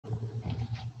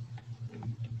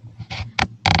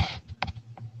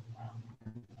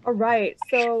All right,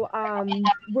 so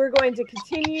we're going to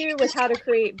continue with how to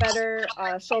create better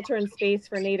shelter and space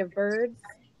for native birds.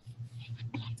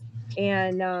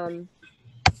 And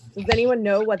does anyone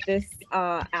know what this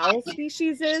owl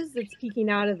species is that's peeking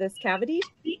out of this cavity?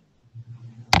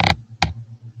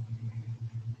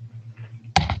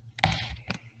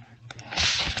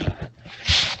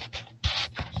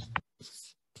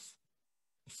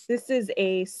 This is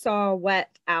a saw-whet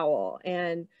owl,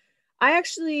 and I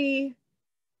actually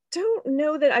don't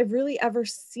know that I've really ever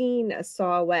seen a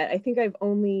saw-whet. I think I've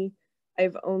only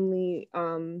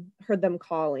heard them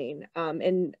calling,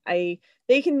 and they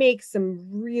can make some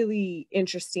really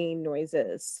interesting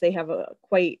noises. They have a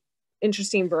quite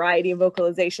interesting variety of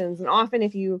vocalizations, and often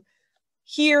if you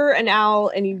hear an owl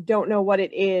and you don't know what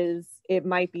it is, it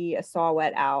might be a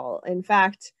saw-whet owl. In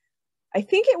fact, I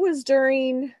think it was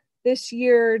during this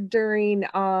year, during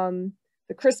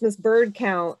the Christmas bird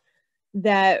count,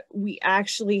 that we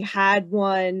actually had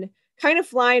one kind of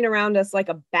flying around us like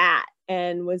a bat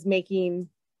and was making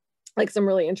like some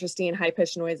really interesting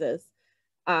high-pitched noises.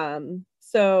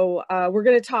 So we're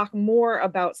going to talk more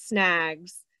about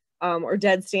snags or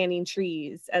dead standing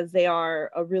trees, as they are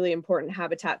a really important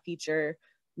habitat feature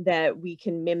that we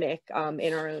can mimic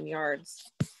in our own yards.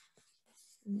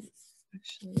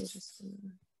 Actually, just gonna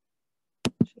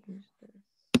change this.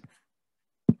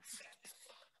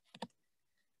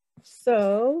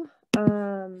 So,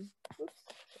 oops,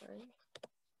 sorry.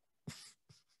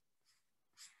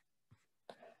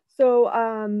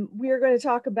 So we are going to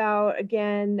talk about,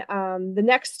 again, the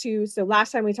next two. So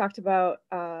last time we talked about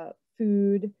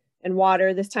food and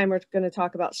water. This time we're going to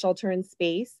talk about shelter and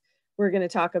space. We're going to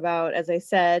talk about, as I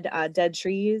said, dead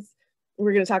trees.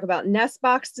 We're going to talk about nest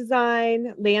box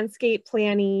design, landscape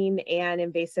planning, and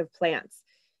invasive plants.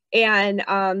 And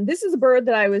this is a bird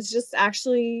that I was just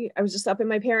up in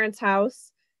my parents'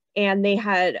 house, and they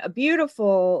had a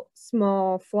beautiful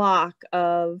small flock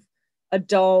of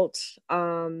adult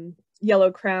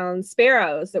yellow-crowned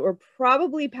sparrows that were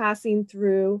probably passing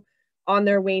through on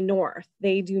their way north.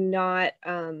 They do not,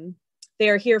 they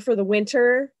are here for the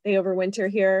winter. They overwinter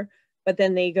here, but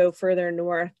then they go further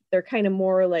north. They're kind of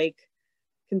more like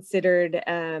considered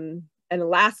an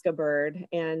Alaska bird,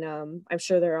 and I'm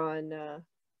sure they're on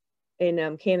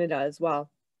in Canada as well.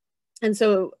 And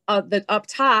so up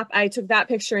top, I took that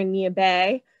picture in Nia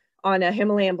Bay on a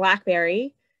Himalayan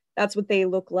blackberry. That's what they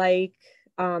look like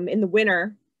in the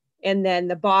winter. And then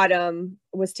the bottom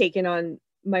was taken on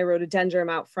my rhododendron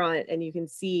out front, and you can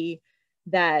see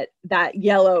that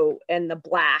yellow and the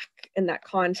black and that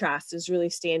contrast is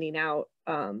really standing out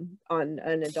on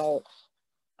an adult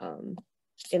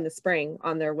in the spring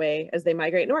on their way as they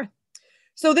migrate north.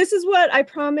 So this is what I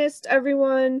promised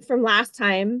everyone from last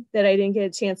time that I didn't get a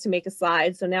chance to make a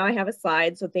slide. So now I have a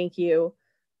slide, so thank you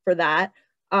for that.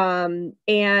 So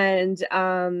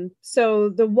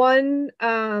the one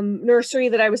nursery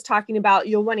that I was talking about,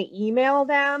 you'll want to email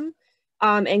them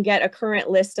and get a current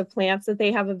list of plants that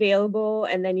they have available,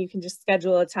 and then you can just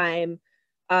schedule a time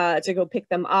to go pick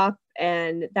them up,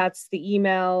 and that's the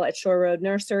email at Shore Road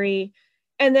Nursery.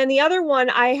 And then the other one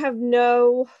I have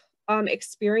no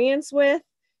experience with.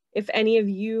 If any of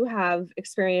you have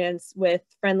experience with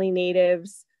Friendly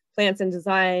Natives plants and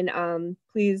design,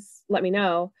 please let me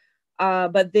know.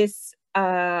 But this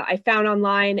I found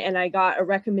online, and I got a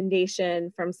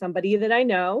recommendation from somebody that I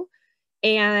know,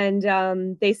 and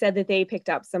they said that they picked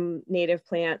up some native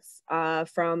plants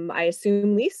from, I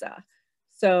assume, Lisa.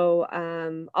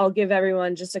 So I'll give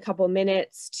everyone just a couple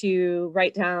minutes to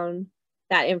write down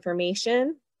that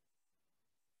information,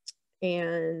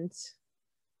 and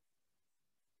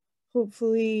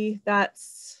hopefully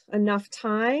that's enough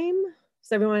time.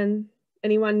 Does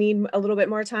anyone need a little bit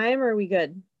more time, or are we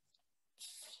good?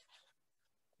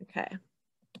 Okay.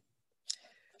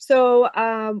 So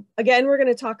again, we're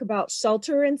going to talk about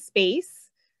shelter and space.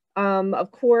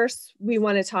 Of course, we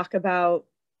want to talk about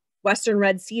Western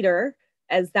red cedar,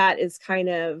 as that is kind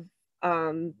of,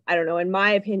 I don't know, in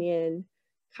my opinion,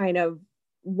 kind of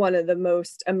one of the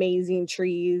most amazing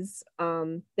trees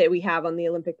that we have on the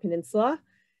Olympic Peninsula.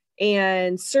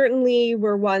 And certainly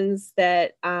were ones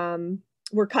that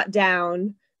were cut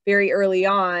down very early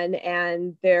on,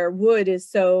 and their wood is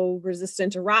so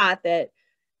resistant to rot that,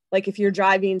 like, if you're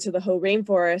driving to the Hoh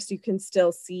rainforest, you can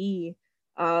still see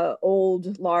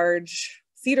old, large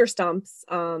cedar stumps,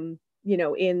 you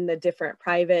know, in the different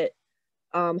private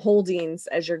holdings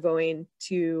as you're going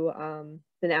to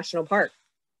the national park.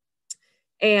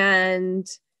 And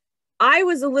I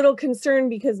was a little concerned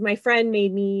because my friend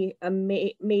made me a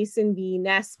mason bee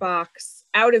nest box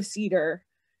out of cedar,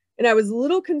 and I was a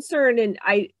little concerned. And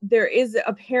there is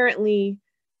apparently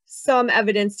some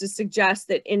evidence to suggest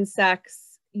that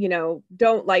insects, you know,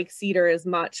 don't like cedar as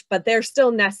much, but they're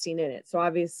still nesting in it. So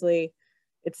obviously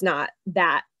it's not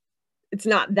that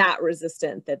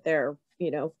resistant that they're,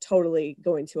 you know, totally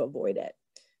going to avoid it.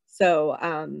 So,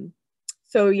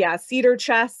 so yeah, cedar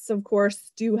chests, of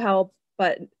course, do help,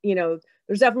 but, you know,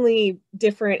 there's definitely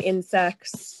different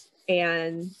insects,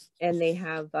 and they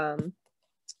have,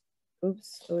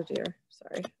 oops, oh dear,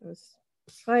 sorry, I was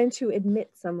trying to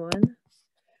admit someone.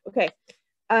 Okay.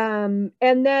 And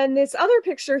then this other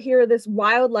picture here, this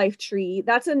wildlife tree,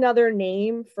 that's another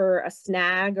name for a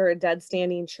snag or a dead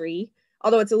standing tree.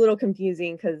 Although it's a little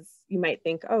confusing because you might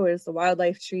think, oh, is the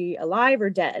wildlife tree alive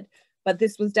or dead? But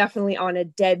this was definitely on a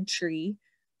dead tree.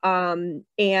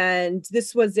 And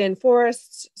this was in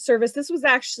Forest Service. This was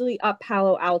actually up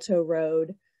Palo Alto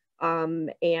Road.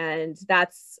 And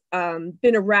that's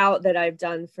been a route that I've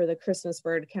done for the Christmas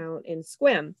bird count in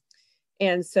Sequim.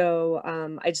 And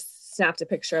so I just snapped a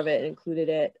picture of it and included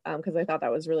it because I thought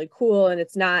that was really cool. And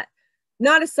it's not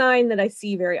a sign that I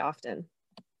see very often.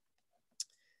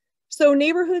 So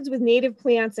neighborhoods with native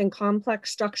plants and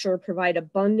complex structure provide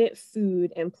abundant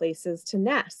food and places to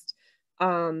nest.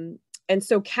 And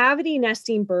so cavity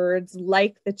nesting birds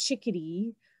like the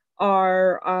chickadee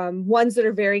are ones that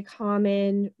are very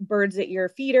common, birds at your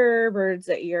feeder, birds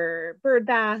at your bird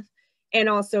bath, and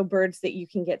also birds that you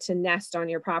can get to nest on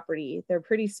your property. They're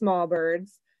pretty small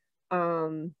birds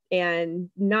and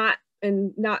not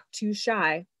too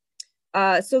shy.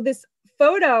 So this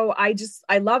photo,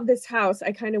 I love this house.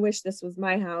 I kind of wish this was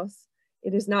my house.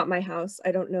 It is not my house.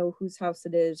 I don't know whose house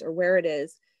it is or where it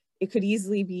is. It could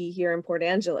easily be here in Port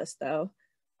Angeles though.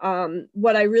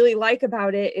 What I really like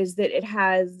about it is that it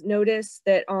has, notice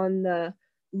that on the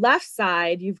left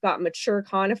side, you've got mature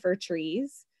conifer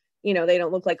trees. You know, they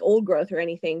don't look like old growth or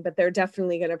anything, but they're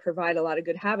definitely going to provide a lot of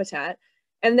good habitat.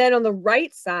 And then on the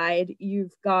right side,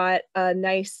 you've got a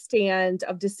nice stand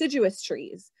of deciduous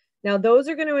trees. Now, those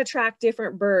are going to attract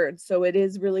different birds, so it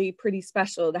is really pretty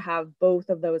special to have both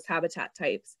of those habitat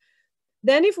types.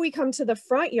 Then if we come to the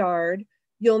front yard,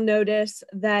 you'll notice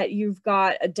that you've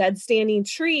got a dead standing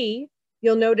tree.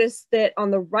 You'll notice that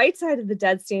on the right side of the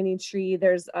dead standing tree,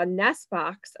 there's a nest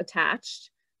box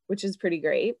attached, which is pretty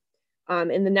great.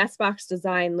 And the nest box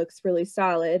design looks really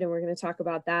solid, and we're going to talk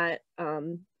about that a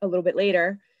little bit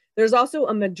later. There's also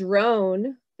a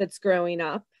madrone that's growing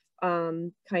up,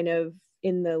 kind of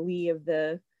in the lee of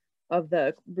the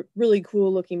really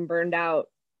cool looking burned out,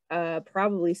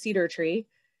 probably cedar tree.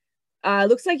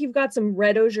 Looks like you've got some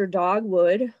red osier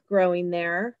dogwood growing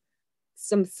there,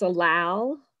 some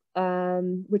salal,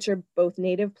 which are both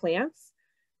native plants.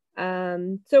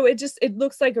 So it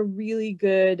looks like a really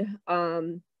good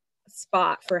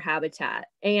spot for habitat.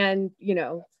 And, you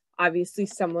know, obviously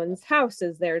someone's house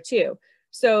is there too.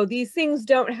 So these things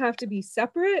don't have to be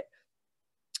separate.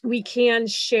 We can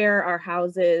share our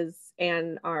houses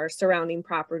and our surrounding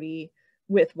property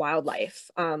with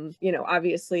wildlife. You know,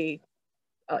 obviously,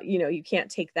 you know, you can't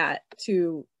take that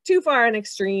too far an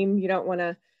extreme. You don't want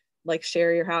to like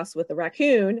share your house with a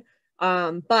raccoon.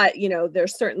 But, you know,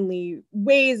 there's certainly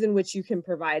ways in which you can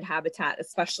provide habitat,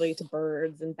 especially to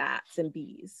birds and bats and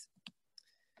bees.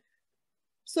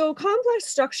 So complex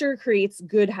structure creates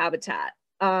good habitat.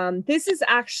 This is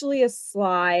actually a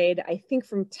slide, I think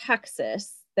from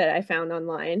Texas, that I found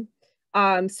online.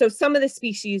 So some of the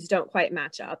species don't quite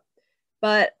match up,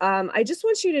 but I just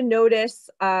want you to notice,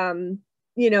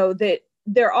 you know, that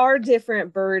there are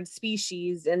different bird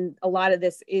species, and a lot of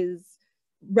this is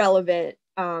relevant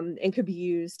and could be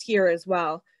used here as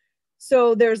well.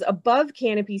 So there's above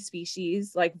canopy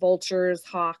species like vultures,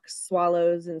 hawks,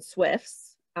 swallows, and swifts.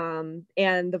 And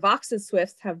the Vox's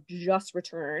swifts have just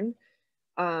returned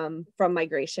from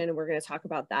migration, and we're going to talk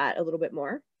about that a little bit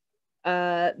more.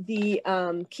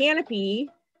 The canopy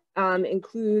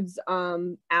includes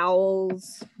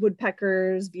owls,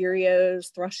 woodpeckers,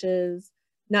 vireos, thrushes,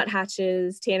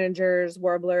 nuthatches, tanagers,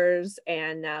 warblers,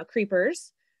 and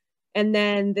creepers. And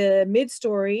then the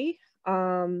mid-story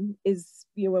is,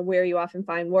 you know, where you often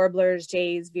find warblers,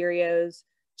 jays, vireos,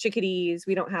 chickadees.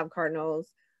 We don't have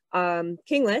cardinals,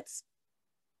 kinglets.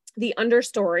 The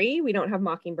understory, we don't have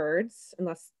mockingbirds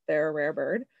unless they're a rare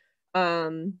bird.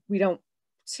 We don't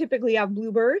typically have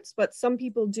bluebirds, but some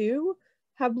people do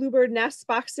have bluebird nest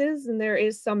boxes, and there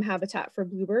is some habitat for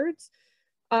bluebirds,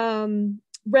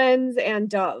 wrens, and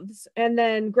doves. And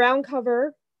then ground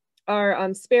cover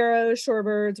are sparrows,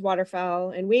 shorebirds, waterfowl,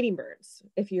 and wading birds,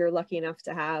 if you're lucky enough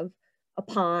to have a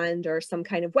pond or some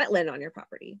kind of wetland on your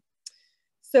property.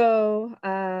 So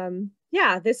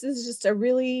yeah, this is just a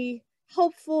really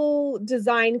helpful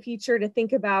design feature to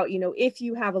think about, you know, if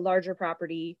you have a larger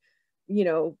property, you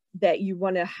know, that you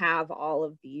want to have all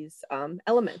of these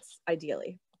elements,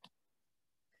 ideally.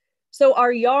 So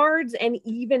our yards and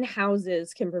even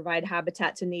houses can provide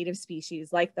habitat to native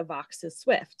species like the Vox's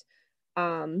swift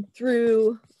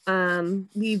through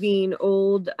leaving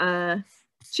old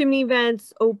chimney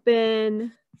vents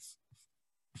open.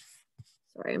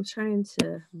 Sorry, I'm trying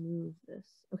to move this.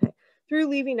 Okay, through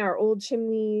leaving our old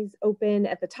chimneys open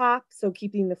at the top, so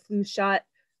keeping the flue shut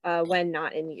when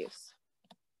not in use.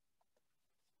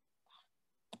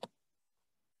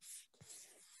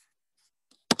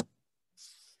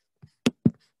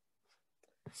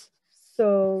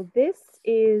 So this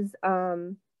is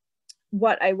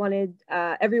what I wanted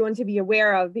everyone to be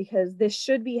aware of, because this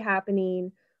should be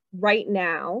happening right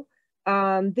now.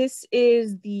 This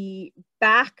is the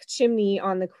back chimney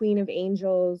on the Queen of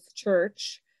Angels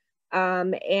church.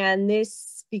 And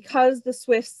this, because the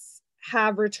swifts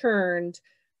have returned,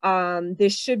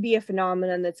 this should be a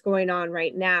phenomenon that's going on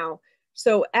right now.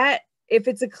 So if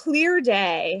it's a clear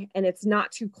day and it's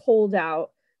not too cold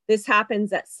out, this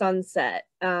happens at sunset.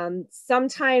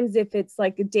 Sometimes if it's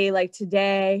like a day like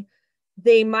today,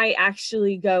 they might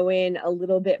actually go in a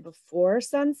little bit before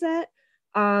sunset.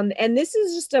 And this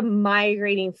is just a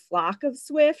migrating flock of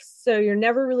swifts, so you're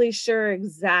never really sure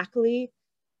exactly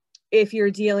if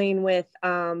you're dealing with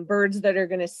birds that are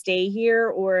going to stay here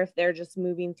or if they're just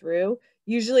moving through.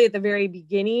 Usually at the very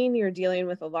beginning, you're dealing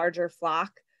with a larger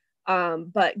flock.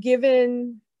 But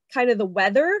given kind of the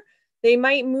weather, they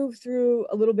might move through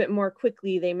a little bit more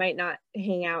quickly. They might not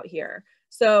hang out here.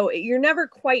 So you're never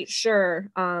quite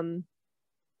sure, you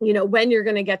know, when you're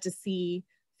going to get to see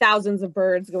thousands of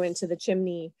birds go into the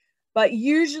chimney. But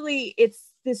usually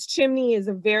this chimney is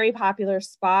a very popular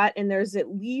spot, and there's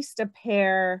at least a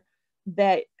pair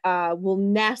that will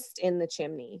nest in the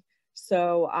chimney.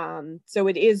 So, so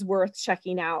it is worth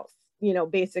checking out, you know,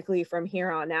 basically from here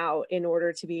on out in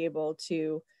order to be able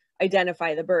to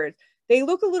identify the birds. They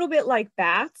look a little bit like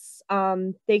bats.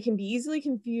 They can be easily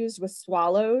confused with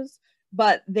swallows,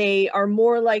 but they are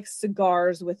more like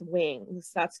cigars with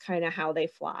wings. That's kind of how they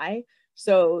fly.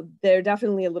 So they're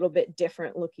definitely a little bit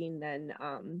different looking than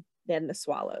the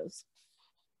swallows.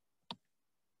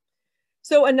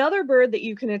 So another bird that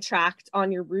you can attract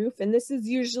on your roof, and this is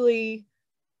usually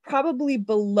probably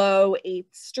below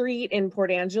 8th Street in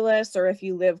Port Angeles, or if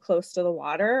you live close to the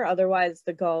water. Otherwise,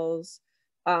 the gulls,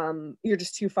 you're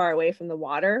just too far away from the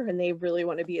water, and they really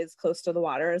want to be as close to the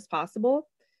water as possible.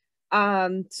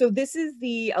 So this is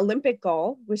the Olympic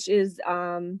gull, which is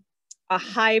a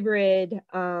hybrid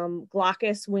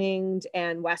glaucous winged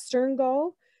and western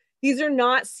gull. These are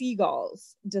not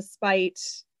seagulls, despite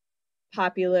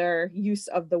popular use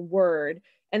of the word.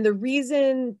 And the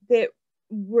reason that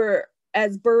we're,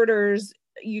 as birders,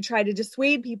 you try to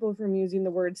dissuade people from using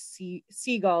the word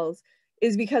seagulls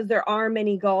is because there are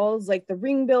many gulls, like the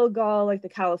ring-billed gull, like the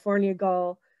California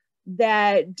gull,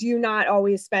 that do not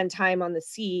always spend time on the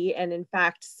sea. And in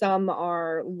fact, some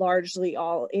are largely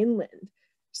all inland.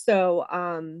 So,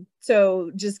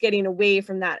 so just getting away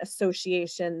from that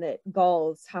association that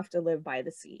gulls have to live by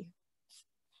the sea.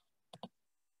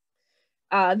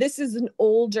 This is an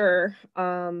older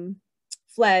nestling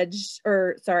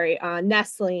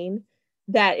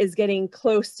that is getting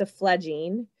close to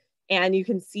fledging. And you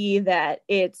can see that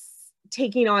it's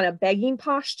taking on a begging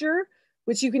posture,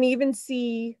 which you can even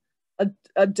see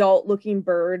adult looking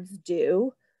birds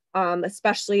do,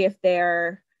 especially if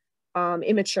they're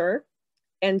immature.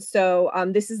 And so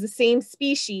this is the same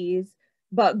species,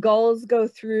 but gulls go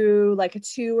through like a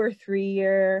 2 or 3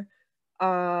 year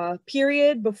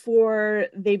period before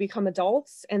they become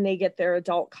adults and they get their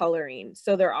adult coloring.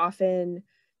 So they're often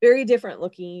very different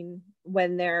looking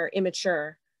when they're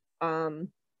immature. And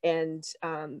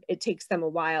it takes them a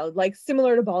while, like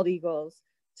similar to bald eagles,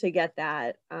 to get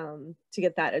that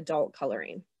adult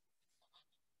coloring.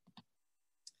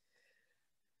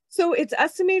 So it's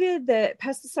estimated that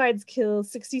pesticides kill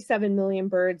 67 million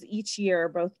birds each year,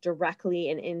 both directly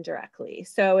and indirectly.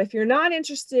 So if you're not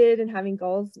interested in having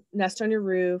gulls nest on your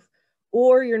roof,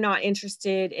 or you're not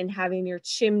interested in having your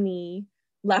chimney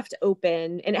left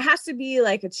open, and it has to be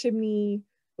like a chimney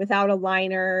without a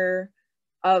liner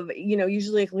of, you know,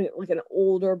 usually like an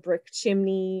older brick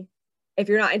chimney. If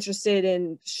you're not interested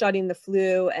in shutting the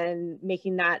flue and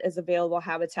making that as available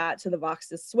habitat to the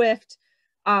Vox's swift,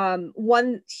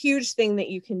 one huge thing that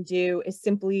you can do is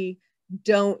simply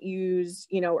don't use,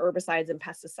 you know, herbicides and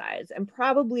pesticides. And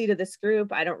probably to this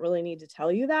group, I don't really need to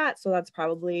tell you that. So that's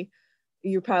probably,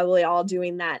 you're probably all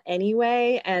doing that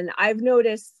anyway. And I've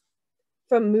noticed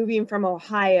from moving from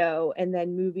Ohio and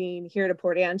then moving here to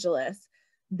Port Angeles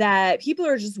that people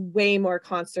are just way more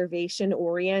conservation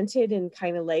oriented and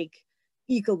kind of like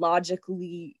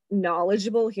ecologically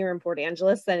knowledgeable here in Port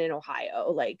Angeles than in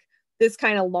Ohio. Like this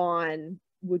kind of lawn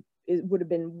would have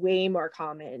been way more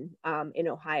common in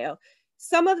Ohio.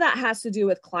 Some of that has to do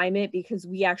with climate because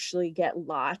we actually get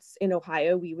lots in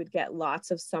Ohio. We would get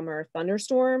lots of summer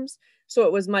thunderstorms. So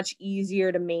it was much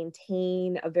easier to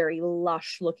maintain a very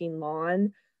lush looking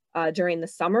lawn during the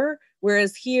summer.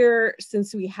 Whereas here,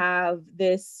 since we have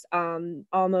this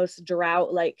almost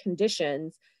drought-like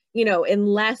conditions, you know,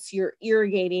 unless you're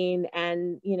irrigating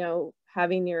and, you know,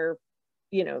 having your,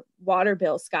 you know, water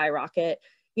bill skyrocket,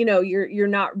 you know, you're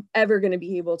not ever going to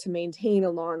be able to maintain a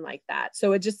lawn like that.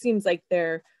 So it just seems like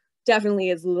there definitely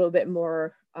is a little bit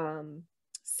more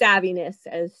savviness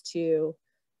as to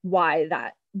why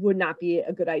that would not be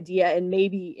a good idea. And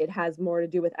maybe it has more to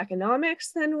do with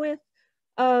economics than with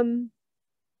and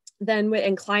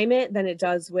climate than it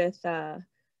does with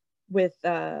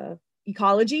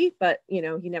ecology, but you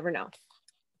know, you never know.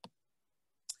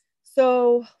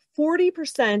 So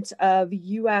 40% of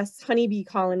US honeybee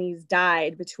colonies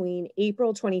died between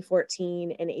April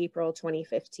 2014 and April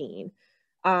 2015.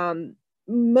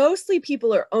 Mostly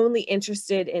people are only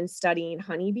interested in studying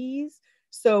honeybees.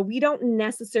 So we don't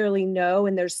necessarily know,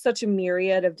 and there's such a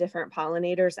myriad of different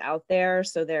pollinators out there.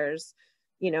 So there's,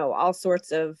 you know, all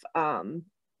sorts of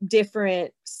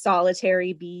different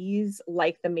solitary bees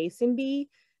like the mason bee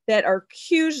that are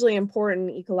hugely important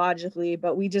ecologically,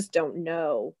 but we just don't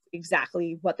know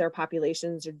exactly what their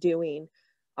populations are doing.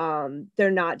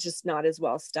 They're not as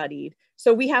well studied.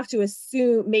 So we have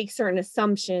to make certain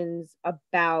assumptions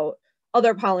about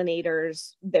other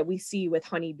pollinators that we see with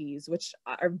honeybees, which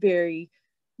are very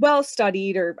well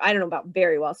studied, or I don't know about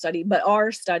very well studied, but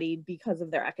are studied because of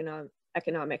their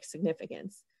economic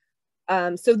significance.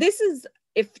 So this is,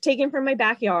 if taken from my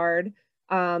backyard,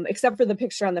 except for the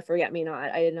picture on the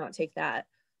forget-me-not, I did not take that.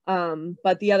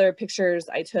 But the other pictures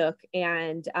I took,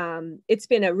 and it's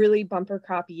been a really bumper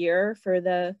crop year for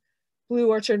the blue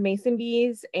orchard mason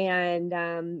bees,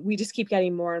 and we just keep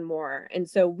getting more and more. And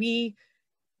so we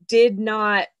did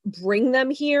not bring them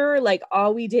here. Like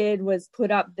all we did was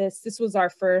put up this was our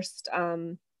first,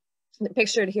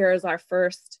 pictured here is our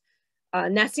first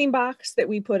nesting box that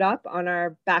we put up on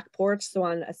our back porch. So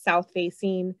on a south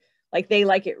facing, like they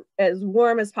like it as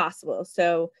warm as possible.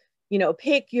 So, you know,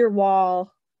 pick your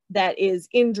wall that is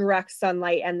in direct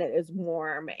sunlight and that is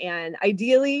warm. And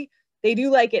ideally they do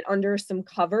like it under some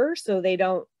cover. So they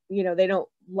don't, you know, they don't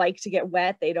like to get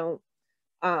wet. They don't,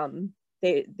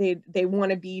 they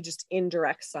want to be just in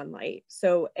direct sunlight.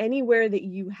 So anywhere that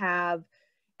you have,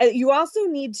 you also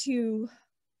need to,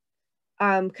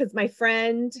 because my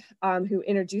friend who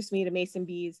introduced me to mason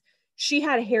bees, she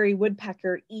had a hairy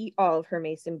woodpecker eat all of her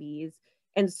mason bees.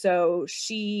 And so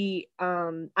she,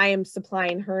 I am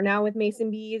supplying her now with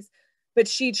mason bees, but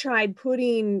she tried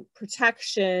putting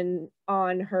protection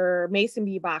on her mason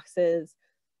bee boxes,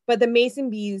 but the mason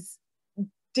bees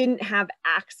didn't have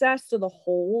access to the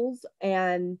holes.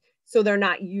 And so they're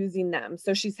not using them.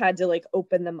 So she's had to like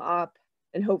open them up,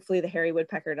 and hopefully the hairy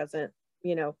woodpecker doesn't,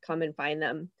 you know, come and find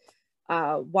them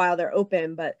while they're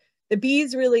open. But the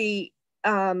bees really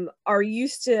are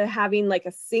used to having like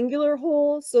a singular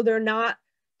hole. So they're not,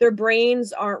 their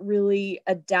brains aren't really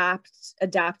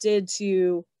adapted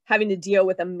to having to deal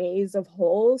with a maze of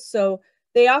holes. So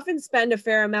they often spend a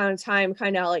fair amount of time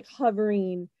kind of like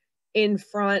hovering in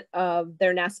front of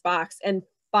their nest box and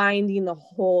finding the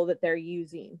hole that they're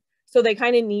using. So they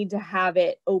kind of need to have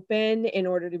it open in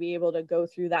order to be able to go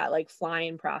through that like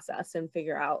flying process and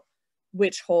figure out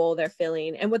which hole they're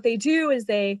filling. And what they do is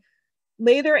they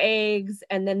lay their eggs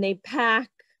and then they pack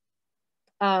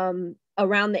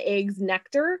around the eggs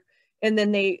nectar, and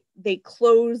then they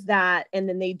close that, and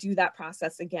then they do that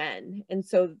process again. And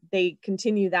so they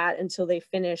continue that until they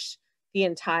finish the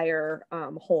entire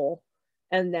hole.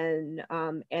 And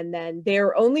then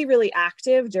they're only really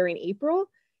active during April,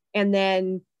 and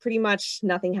then pretty much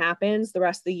nothing happens the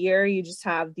rest of the year. You just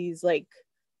have these like,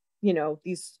 you know,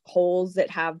 these holes that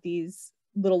have these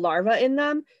little larvae in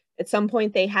them. At some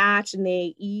point they hatch and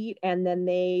they eat, and then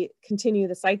they continue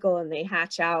the cycle and they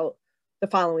hatch out the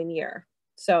following year.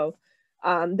 So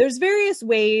there's various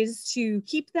ways to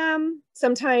keep them.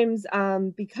 Sometimes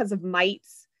because of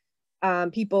mites,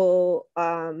 people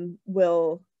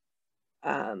will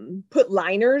put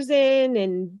liners in,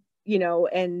 and, you know,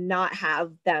 and not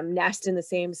have them nest in the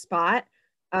same spot.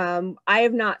 I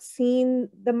have not seen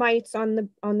the mites on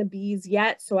the bees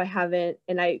yet, so I haven't,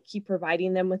 and I keep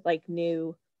providing them with like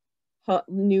new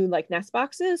like nest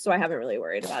boxes, so I haven't really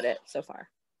worried about it so far.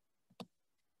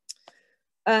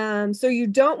 So you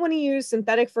don't want to use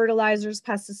synthetic fertilizers,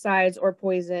 pesticides, or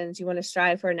poisons. You want to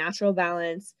strive for a natural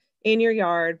balance in your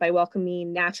yard by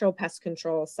welcoming natural pest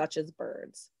control such as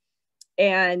birds.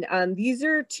 And these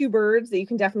are two birds that you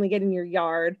can definitely get in your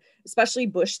yard, especially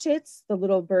bush tits, the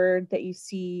little bird that you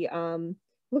see,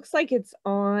 looks like it's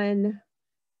on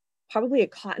probably a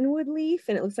cottonwood leaf,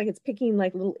 and it looks like it's picking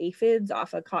like little aphids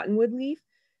off a cottonwood leaf.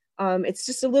 It's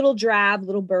just a little drab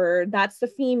little bird. That's the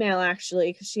female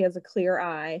actually, because she has a clear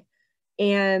eye.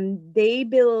 And they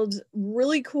build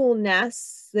really cool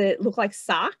nests that look like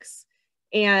socks,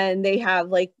 and they have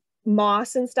like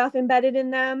moss and stuff embedded in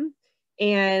them.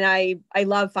 And I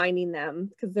love finding them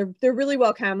because they're really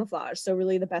well camouflaged. So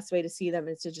really the best way to see them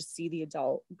is to just see the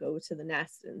adult go to the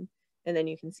nest, and then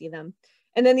you can see them.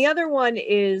 And then the other one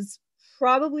is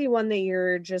probably one that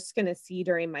you're just going to see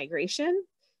during migration.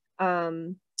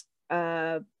 But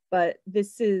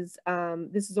this is a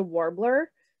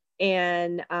warbler,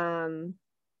 and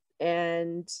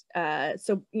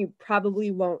so you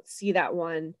probably won't see that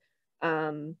one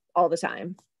all the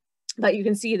time, but you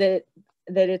can see that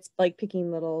it's like picking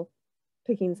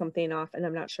something off, and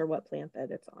I'm not sure what plant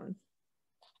that it's on.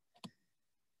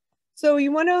 So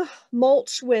you want to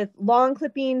mulch with lawn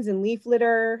clippings and leaf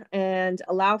litter and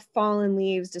allow fallen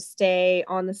leaves to stay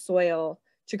on the soil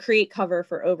to create cover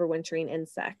for overwintering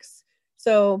insects.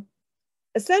 So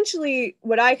essentially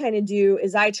what I kind of do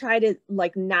is I try to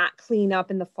like not clean up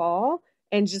in the fall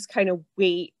and just kind of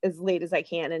wait as late as I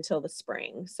can until the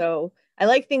spring. So I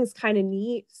like things kind of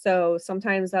neat. So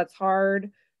sometimes that's hard.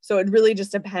 So it really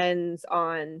just depends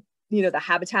on, you know, the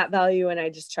habitat value. And I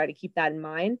just try to keep that in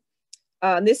mind.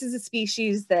 This is a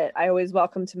species that I always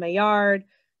welcome to my yard.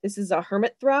 This is a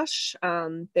hermit thrush.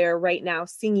 They're right now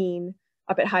singing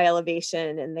up at high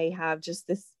elevation, and they have just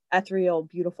this ethereal,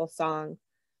 beautiful song.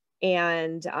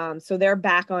 And so they're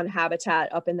back on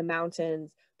habitat up in the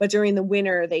mountains, but during the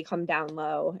winter, they come down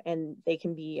low and they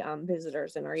can be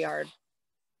visitors in our yard.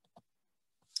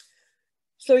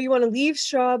 So you want to leave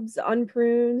shrubs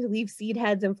unpruned, leave seed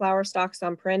heads and flower stalks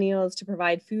on perennials to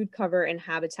provide food cover and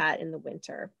habitat in the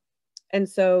winter. And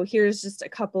so here's just a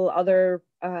couple other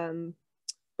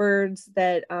birds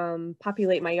that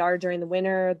populate my yard during the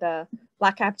winter, the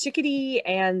black-capped chickadee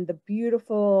and the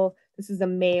beautiful, this is a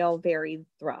male varied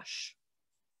thrush.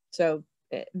 So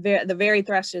the varied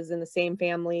thrush is in the same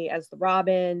family as the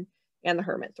robin and the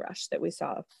hermit thrush that we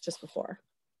saw just before.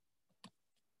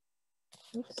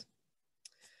 Oops.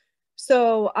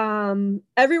 So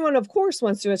everyone, of course,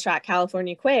 wants to attract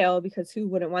California quail because who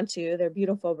wouldn't want to? They're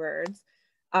beautiful birds.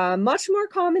 Much more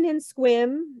common in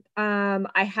Sequim.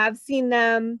 I have seen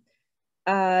them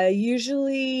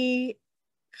usually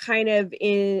kind of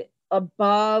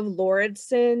above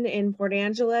Lauridsen in Port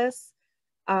Angeles.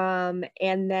 And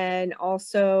then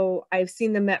also I've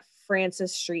seen them at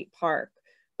Francis Street Park,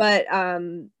 but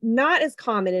not as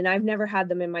common. And I've never had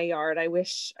them in my yard. I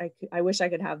wish I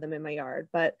could have them in my yard,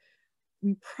 but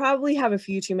we probably have a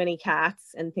few too many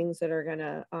cats and things that are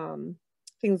gonna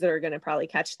probably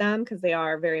catch them because they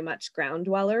are very much ground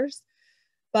dwellers.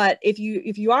 But if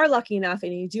you are lucky enough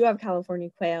and you do have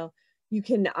California quail, you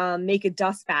can make a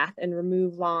dust bath and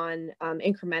remove lawn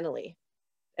incrementally.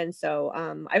 And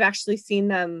so I've actually seen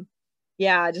them,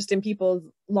 yeah, just in people's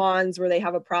lawns where they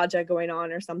have a project going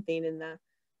on or something, and the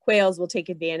quails will take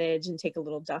advantage and take a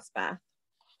little dust bath.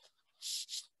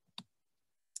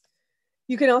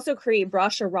 You can also create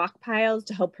brush or rock piles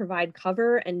to help provide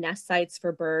cover and nest sites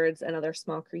for birds and other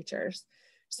small creatures.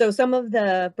 So some of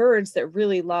the birds that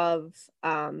really love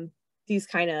these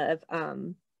kind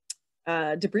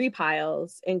of debris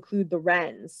piles include the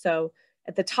wrens. So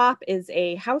at the top is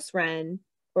a house wren,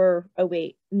 or oh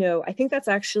wait, no, I think that's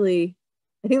actually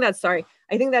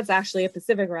a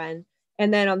Pacific wren.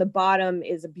 And then on the bottom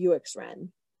is a Buick's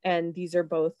wren. And these are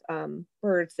both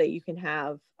birds that you can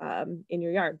have in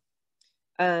your yard.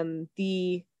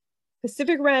 The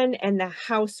Pacific wren and the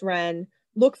house wren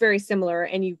look very similar,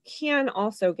 and you can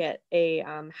also get a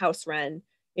house wren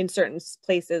in certain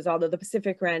places, although the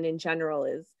Pacific wren in general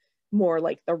is more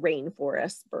like the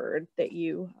rainforest bird that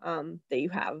you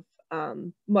have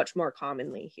much more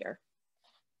commonly here.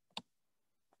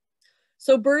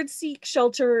 So birds seek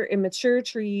shelter in mature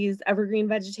trees, evergreen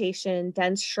vegetation,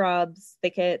 dense shrubs,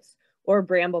 thickets, or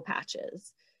bramble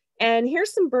patches. And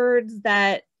here's some birds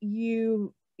that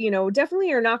you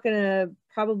definitely are not going to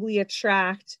probably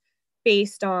attract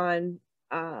based on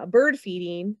bird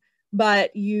feeding,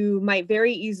 but you might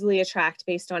very easily attract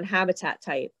based on habitat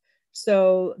type.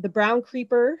 So the brown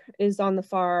creeper is on the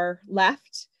far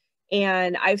left,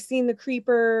 and I've seen the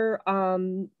creeper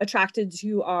attracted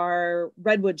to our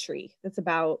redwood tree that's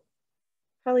about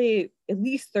probably at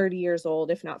least 30 years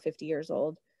old, if not 50 years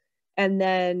old. And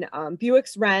then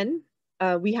Buick's wren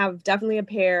we have definitely a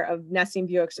pair of nesting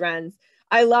Buick's wrens.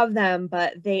 I love them,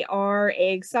 but they are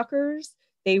egg suckers.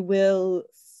 They will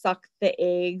suck the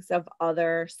eggs of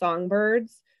other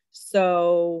songbirds.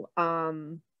 So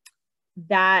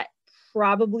that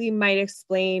probably might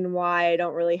explain why I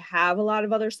don't really have a lot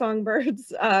of other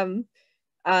songbirds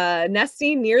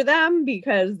nesting near them,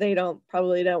 because they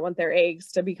probably don't want their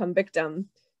eggs to become victim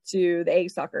to the egg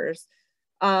suckers.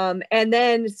 And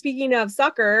then speaking of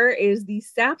sucker is the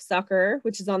sapsucker,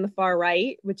 which is on the far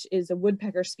right, which is a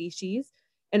woodpecker species.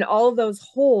 And all of those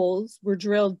holes were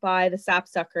drilled by the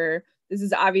sapsucker. This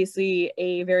is obviously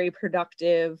a very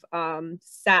productive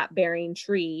sap-bearing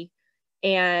tree.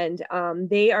 And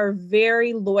they are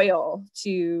very loyal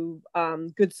to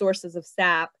good sources of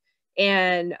sap,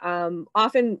 and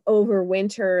often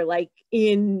overwinter like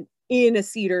in a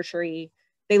cedar tree.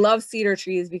 They love cedar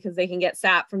trees because they can get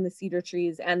sap from the cedar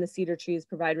trees, and the cedar trees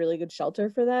provide really good shelter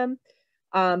for them.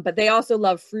 But they also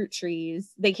love fruit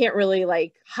trees. They can't really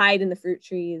like hide in the fruit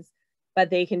trees, but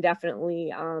they can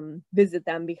definitely visit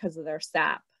them because of their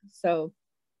sap. So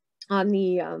on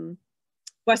the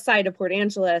west side of Port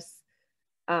Angeles,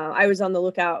 I was on the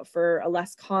lookout for a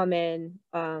less common,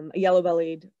 a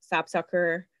yellow-bellied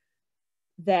sapsucker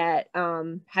that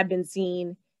had been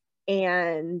seen,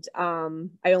 and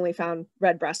I only found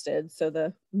red-breasted, so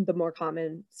the more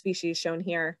common species shown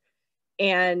here.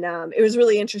 And it was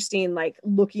really interesting, like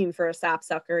looking for a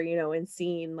sapsucker, you know, and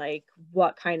seeing like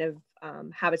what kind of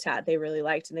habitat they really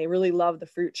liked, and they really love the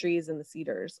fruit trees and the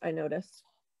cedars, I noticed.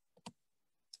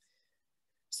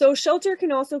 So shelter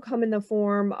can also come in the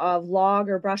form of log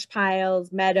or brush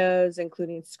piles, meadows,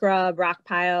 including scrub, rock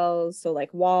piles, so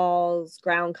like walls,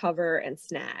 ground cover, and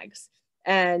snags.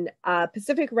 And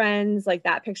Pacific wrens, like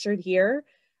that pictured here,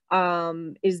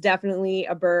 is definitely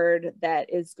a bird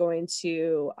that is going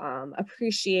to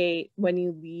appreciate when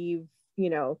you leave, you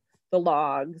know, the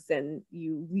logs and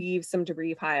you leave some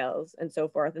debris piles and so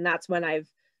forth. And that's when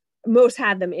I've most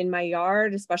had them in my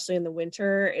yard, especially in the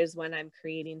winter, is when I'm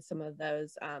creating some of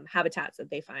those habitats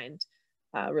that they find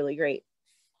really great.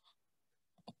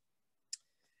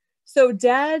 So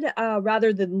dead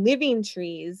rather than living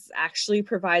trees actually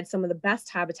provide some of the best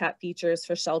habitat features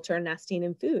for shelter, nesting,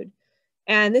 and food.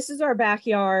 And this is our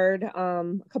backyard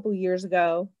a couple of years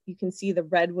ago. You can see the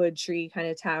redwood tree kind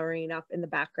of towering up in the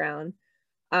background.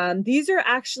 These are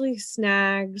actually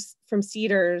snags from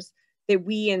cedars that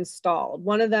we installed.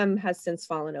 One of them has since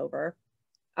fallen over.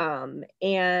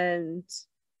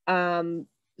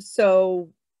 So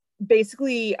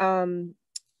basically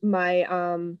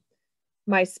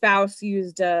my spouse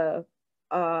used a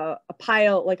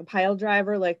pile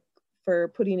driver, like for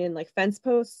putting in like fence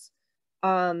posts.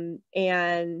 And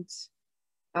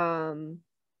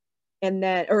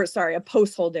then, or sorry, a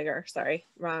post hole digger, sorry,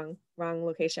 wrong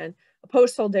location, a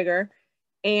post hole digger.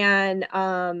 And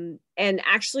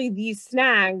actually these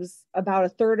snags, about a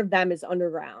third of them is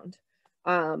underground.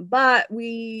 But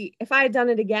if I had done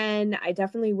it again, I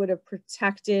definitely would have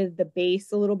protected the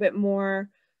base a little bit more,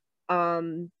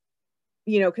 you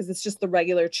know, because it's just the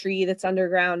regular tree that's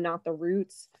underground, not the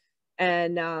roots.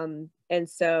 And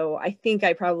so I think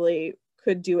I probably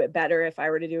could do it better if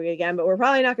I were to do it again, but we're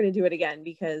probably not going to do it again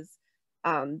because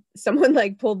someone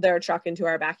like pulled their truck into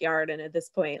our backyard, and at this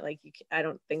point, like I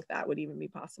don't think that would even be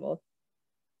possible.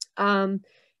 And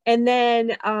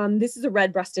then this is a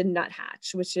red-breasted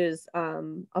nuthatch, which is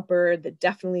a bird that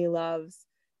definitely loves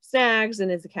snags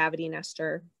and is a cavity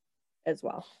nester as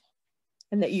well,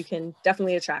 and that you can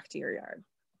definitely attract to your yard.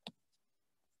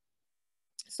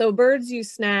 So birds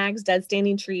use snags, dead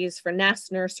standing trees, for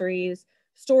nests, nurseries,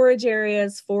 storage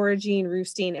areas, foraging,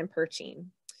 roosting, and perching.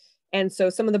 And so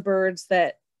some of the birds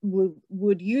that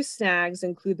would use snags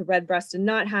include the red-breasted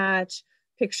nuthatch,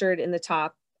 pictured in the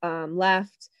top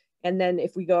left. And then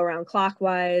if we go around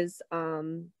clockwise,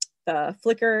 the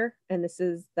flicker, and this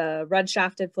is the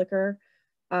red-shafted flicker,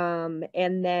 and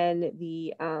then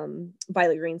the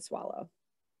violet green swallow.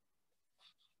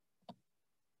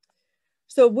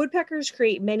 So woodpeckers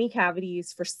create many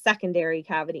cavities for secondary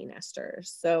cavity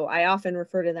nesters. So I often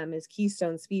refer to them as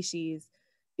keystone species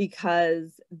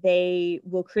because they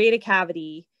will create a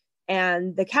cavity,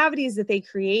 and the cavities that they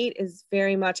create is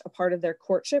very much a part of their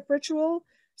courtship ritual.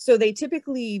 So they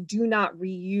typically do not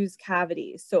reuse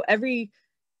cavities. So every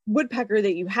woodpecker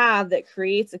that you have that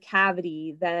creates a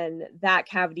cavity, then that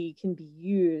cavity can be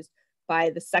used by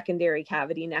the secondary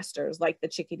cavity nesters, like the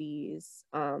chickadees,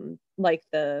 like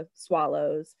the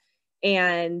swallows,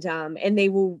 and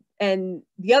the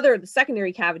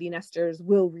secondary cavity nesters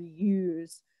will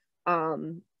reuse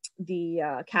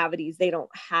the cavities. They don't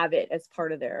have it as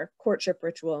part of their courtship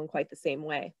ritual in quite the same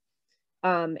way.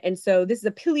 And so this is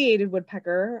a pileated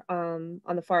woodpecker on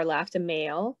the far left, a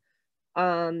male.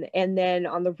 And then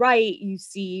on the right, you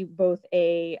see both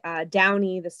a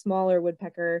downy, the smaller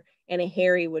woodpecker, and a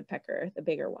hairy woodpecker, the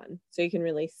bigger one. So you can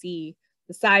really see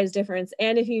the size difference.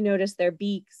 And if you notice their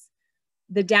beaks,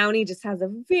 the downy just has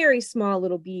a very small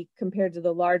little beak compared to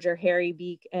the larger hairy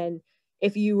beak. And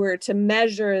if you were to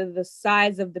measure the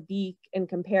size of the beak and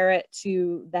compare it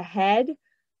to the head,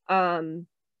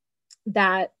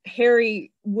 that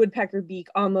hairy woodpecker beak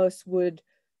almost would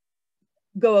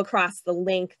go across the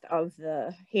length of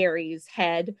the hairy's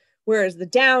head, whereas the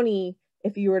downy,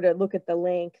 if you were to look at the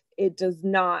length, it does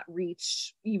not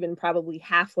reach even probably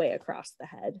halfway across the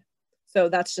head. So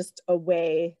that's just a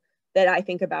way that I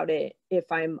think about it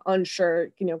if I'm unsure,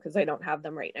 you know, because I don't have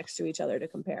them right next to each other to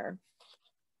compare.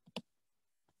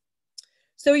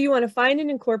 So you want to find and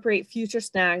incorporate future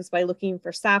snags by looking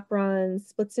for sap runs,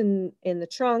 splits in the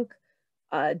trunk,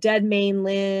 dead main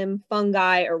limb,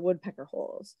 fungi, or woodpecker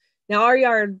holes. Now our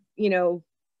yard, you know,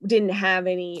 didn't have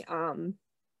any,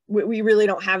 we really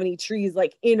don't have any trees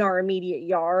like in our immediate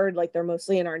yard, like they're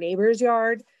mostly in our neighbor's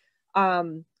yard.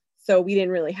 So we didn't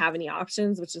really have any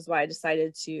options, which is why I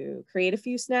decided to create a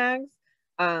few snags.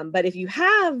 But if you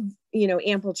have, you know,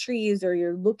 ample trees or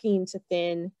you're looking to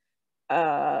thin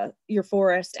your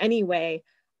forest anyway,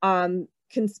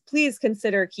 please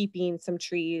consider keeping some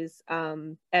trees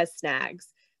as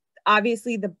snags.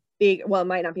 Obviously the big, well, it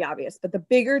might not be obvious, but the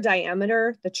bigger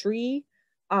diameter the tree,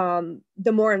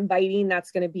 the more inviting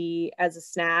that's going to be as a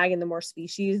snag and the more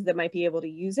species that might be able to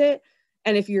use it.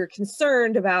 And if you're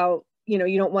concerned about, you know,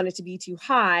 you don't want it to be too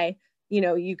high, you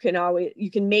know, you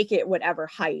can make it whatever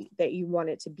height that you want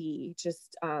it to be.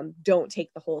 Just don't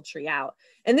take the whole tree out.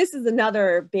 And this is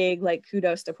another big, like,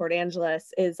 kudos to Port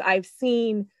Angeles, is I've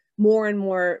seen more and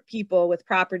more people with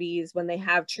properties when they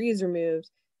have trees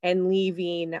removed and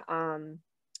leaving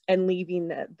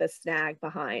the snag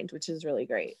behind, which is really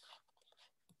great.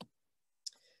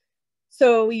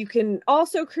 So you can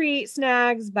also create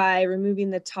snags by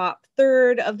removing the top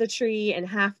third of the tree and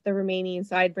half the remaining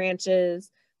side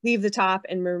branches, leave the top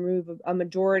and remove a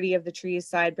majority of the tree's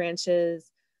side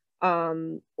branches,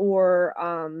 or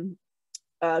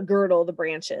girdle the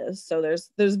branches. So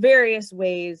there's various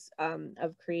ways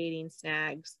of creating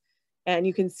snags. And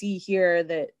you can see here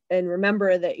that, and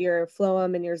remember that your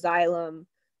phloem and your xylem,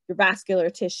 your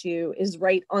vascular tissue, is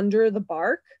right under the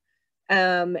bark.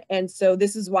 And so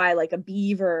this is why, like, a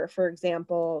beaver, for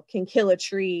example, can kill a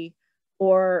tree,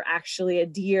 or actually a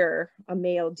deer, a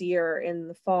male deer in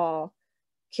the fall,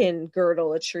 can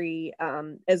girdle a tree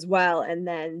as well. And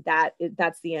then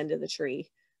that's the end of the tree.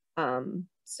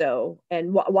 So,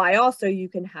 and why also you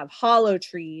can have hollow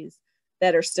trees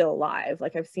that are still alive.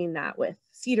 Like, I've seen that with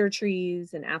cedar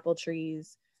trees and apple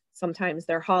trees. Sometimes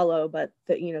they're hollow, but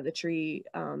the tree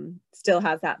still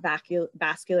has that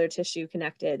vascular tissue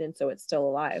connected, and so it's still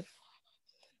alive.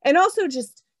 And also,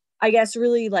 just, I guess,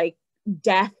 really, like,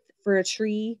 death for a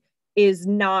tree is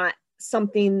not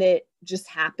something that just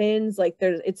happens. Like,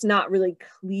 it's not really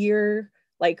clear,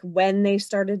 like, when they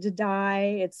started to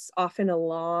die. It's often a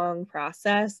long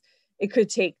process. It could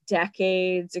take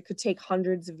decades. It could take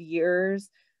hundreds of years.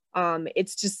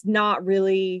 It's just not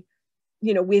really,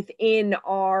 within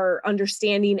our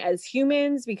understanding as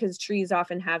humans, because trees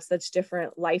often have such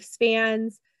different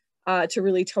lifespans, to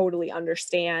really totally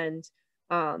understand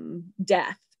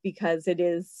death, because it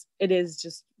is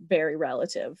just very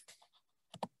relative.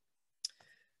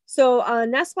 So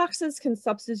nest boxes can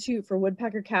substitute for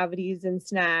woodpecker cavities and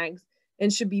snags,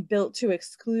 and should be built to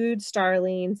exclude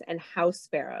starlings and house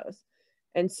sparrows.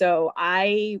 And so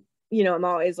I'm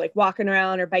always, like, walking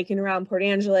around or biking around Port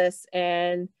Angeles,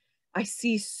 and I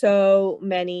see so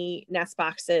many nest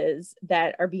boxes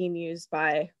that are being used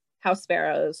by house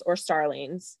sparrows or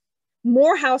starlings.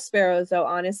 More house sparrows, though,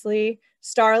 honestly.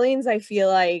 Starlings, I feel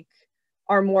like,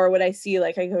 are more what I see.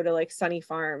 Like, I go to, like, Sunny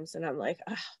Farms and I'm like,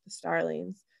 ah, the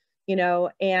starlings,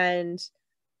 and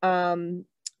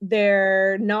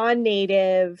they're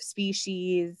non-native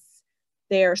species.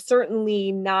 They're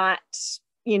certainly not,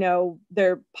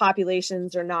 their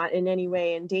populations are not in any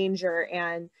way in danger,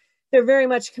 and they're very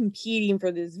much competing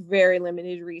for these very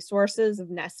limited resources of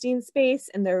nesting space,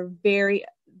 and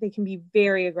they can be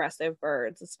very aggressive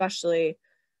birds, especially,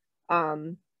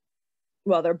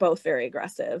 they're both very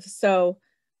aggressive. So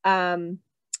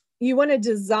you want to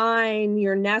design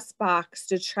your nest box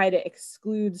to try to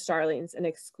exclude starlings and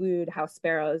exclude house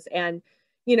sparrows. And,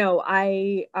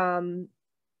 I,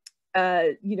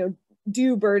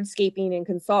 do birdscaping and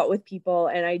consult with people,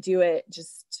 and I do it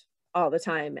just all the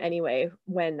time anyway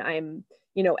when I'm,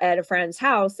 at a friend's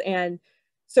house. And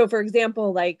so, for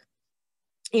example, like,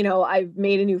 you know, I've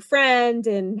made a new friend,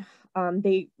 and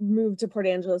they moved to Port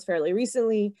Angeles fairly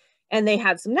recently, and they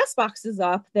had some nest boxes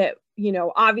up that, you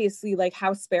know, obviously like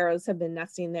house sparrows have been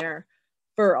nesting there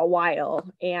for a while.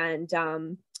 And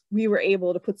we were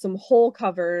able to put some hole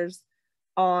covers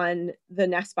on the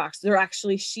nest box. They're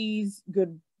actually, she's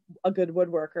a good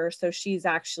woodworker, so she's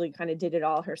actually kind of did it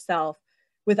all herself.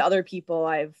 With other people,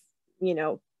 I've, you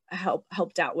know,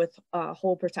 helped out with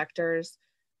hole protectors,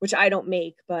 which I don't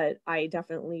make, but I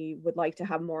definitely would like to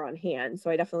have more on hand. So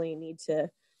I definitely need to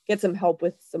get some help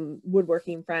with some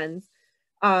woodworking friends.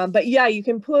 But yeah, you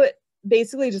can put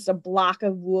basically just a block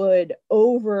of wood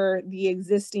over the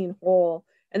existing hole,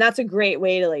 and that's a great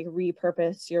way to like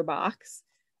repurpose your box.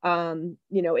 You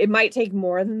know, it might take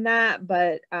more than that,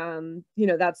 but you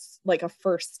know, that's like a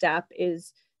first step,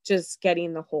 is just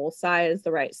getting the hole size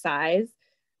the right size.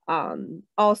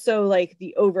 Also, like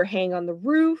the overhang on the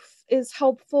roof is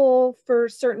helpful for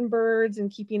certain birds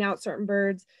and keeping out certain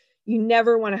birds. You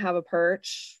never want to have a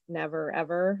perch, never,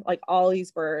 ever, like all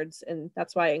these birds. And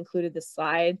that's why I included this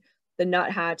slide, the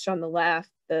nuthatch on the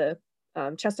left, the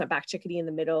chestnut back chickadee in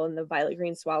the middle, and the violet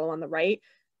green swallow on the right.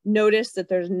 Notice that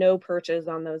there's no perches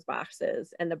on those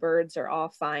boxes, and the birds are all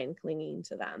fine clinging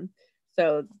to them.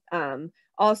 So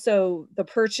also the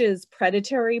perches,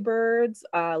 predatory birds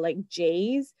like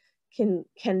jays can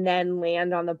then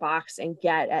land on the box and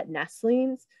get at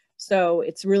nestlings. So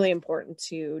it's really important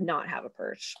to not have a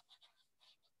perch.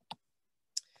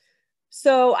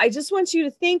 So I just want you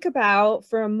to think about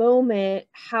for a moment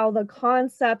how the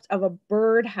concept of a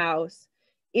birdhouse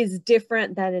is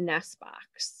different than a nest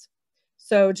box.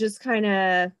 So just kind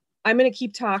of, I'm going to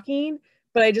keep talking,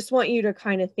 but I just want you to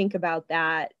kind of think about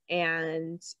that,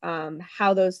 and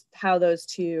how those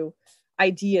two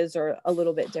ideas are a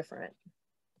little bit different.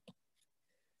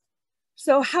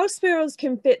 So house sparrows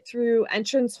can fit through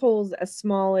entrance holes as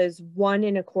small as 1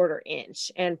 1/4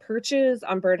 inch, and perches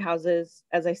on birdhouses,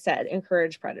 as I said,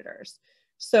 encourage predators.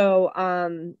 So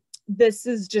this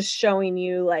is just showing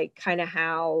you like kind of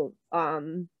how,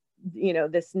 you know,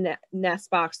 this nest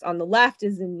box on the left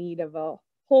is in need of a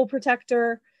hole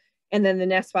protector. And then the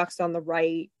nest box on the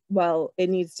right, well, you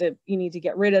need to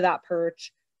get rid of that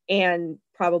perch, and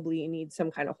probably you need some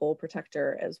kind of hole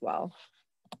protector as well.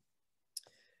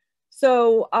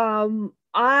 So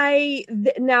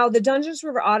now the Dungeness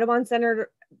River Audubon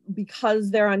Center, because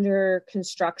they're under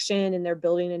construction and they're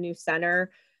building a new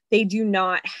center, they do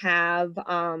not have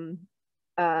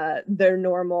their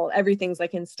normal, everything's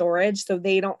like in storage. So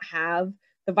they don't have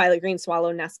the violet green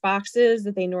swallow nest boxes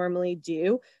that they normally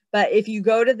do. But if you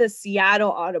go to the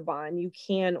Seattle Audubon, you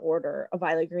can order a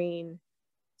violet green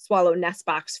swallow nest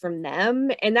box from them.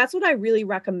 And that's what I really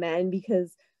recommend,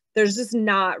 because there's just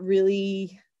not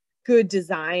really good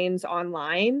designs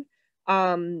online.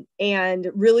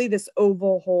 And really this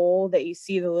oval hole that you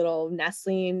see the little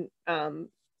nestling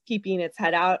peeping its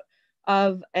head out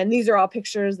of, and these are all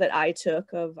pictures that I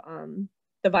took of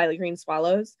the violet green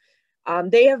swallows.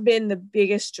 They have been the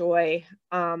biggest joy.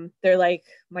 They're like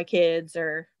my kids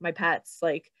or my pets.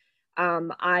 Like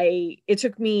it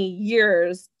took me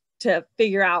years to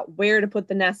figure out where to put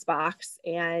the nest box,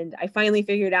 and I finally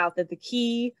figured out that the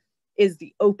key is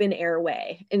the open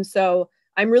airway. And so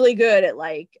I'm really good at,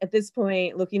 like, at this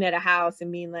point, looking at a house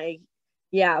and being like,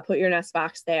 yeah, put your nest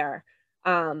box there.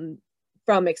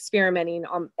 From experimenting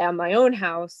on my own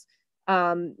house,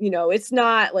 you know, it's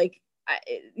not like,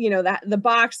 you know, that the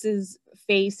box is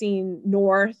facing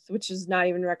north, which is not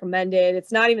even recommended.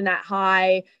 It's not even that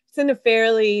high. It's in a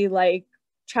fairly like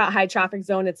high traffic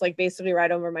zone. It's like basically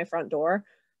right over my front door,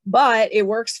 but it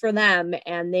works for them,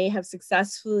 and they have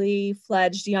successfully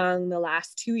fledged young the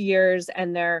last 2 years,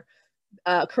 and they're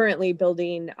currently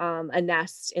building a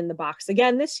nest in the box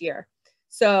again this year.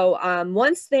 So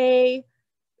once they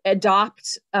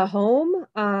adopt a home,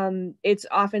 it's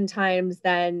oftentimes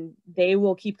then they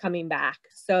will keep coming back.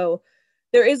 So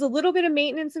there is a little bit of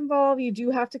maintenance involved. You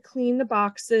do have to clean the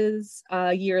boxes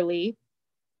yearly.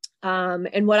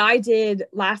 And what I did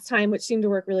last time, which seemed to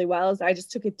work really well, is I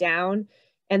just took it down,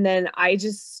 and then I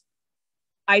just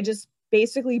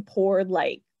basically poured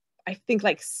like, I think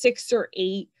like 6 or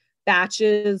 8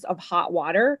 batches of hot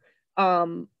water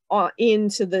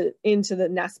into the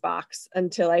nest box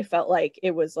until I felt like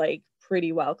it was like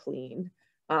pretty well cleaned.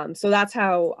 So that's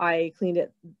how I cleaned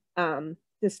it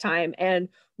this time. And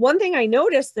one thing I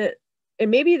noticed that,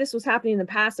 and maybe this was happening in the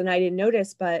past and I didn't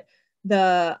notice, but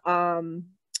the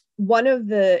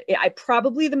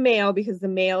probably the male, because the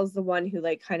male is the one who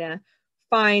like kind of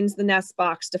finds the nest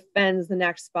box, defends the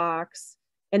nest box,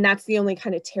 and that's the only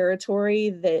kind of territory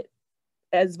that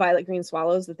as violet green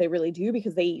swallows that they really do,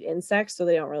 because they eat insects, so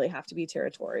they don't really have to be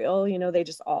territorial. You know, they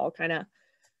just all kind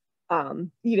of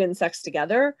eat insects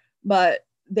together, but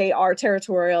they are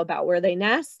territorial about where they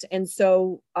nest. And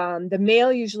so the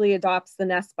male usually adopts the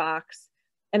nest box.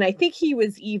 And I think he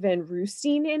was even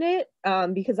roosting in it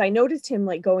because I noticed him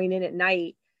like going in at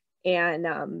night. And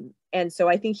so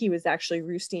I think he was actually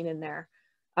roosting in there.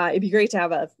 It'd be great to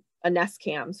have a nest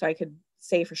cam so I could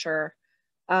say for sure.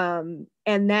 And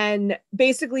then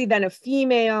basically then a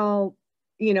female,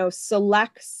 you know,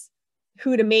 selects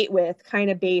who to mate with kind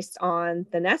of based on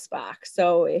the nest box.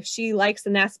 So if she likes the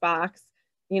nest box,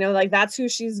 you know, like that's who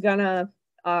she's gonna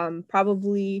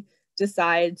probably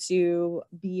decide to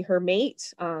be her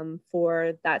mate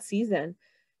for that season.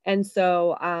 And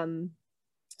so,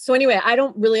 so anyway, I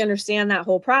don't really understand that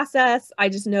whole process. I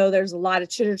just know there's a lot of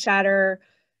chitter chatter.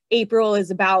 April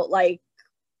is about like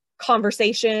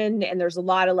conversation, and there's a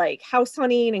lot of like house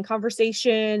hunting and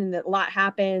conversation, and a lot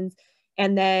happens.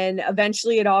 And then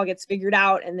eventually it all gets figured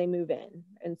out and they move in.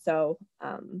 And so,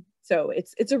 so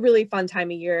it's a really fun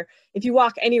time of year. If you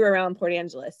walk anywhere around Port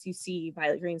Angeles, you see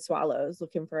violet green swallows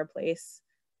looking for a place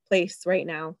right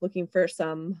now, looking for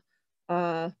some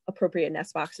appropriate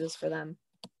nest boxes for them.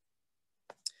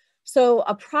 So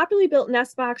a properly built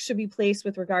nest box should be placed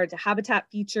with regard to habitat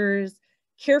features,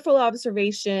 careful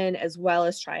observation, as well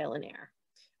as trial and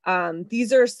error.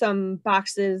 These are some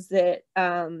boxes that,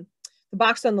 the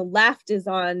box on the left is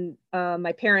on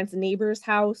my parents' neighbor's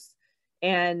house.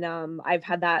 And I've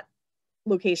had that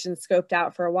location scoped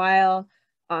out for a while.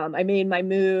 I made my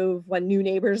move when new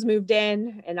neighbors moved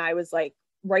in, and I was like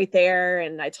right there,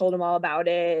 and I told them all about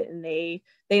it, and they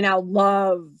now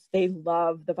love the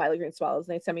violet green swallows,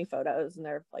 and they send me photos, and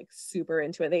they're like super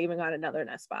into it. They even got another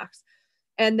nest box.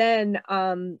 And then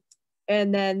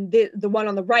the one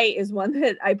on the right is one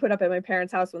that I put up at my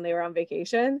parents' house when they were on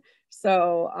vacation.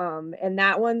 So, and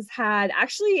that one's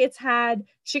it's had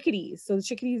chickadees. So the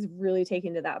chickadees really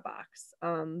taken to that box,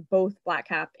 both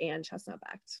blackcap and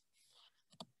chestnut-backed.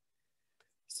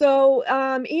 So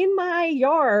in my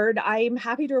yard, I'm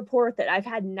happy to report that I've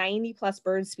had 90 plus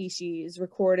bird species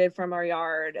recorded from our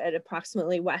yard at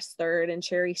approximately West 3rd and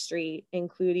Cherry Street,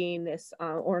 including this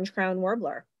orange crown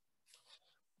warbler.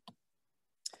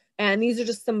 And these are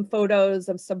just some photos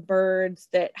of some birds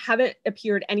that haven't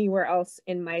appeared anywhere else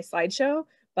in my slideshow,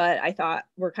 but I thought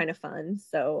were kind of fun.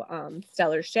 So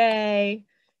Stellar's jay,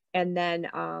 and then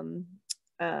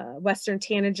Western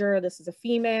tanager, this is a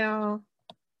female.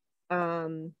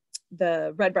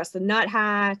 The red-breasted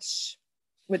nuthatch,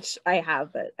 which I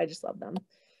have, but I just love them.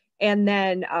 And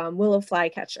then willow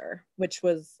flycatcher, which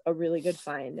was a really good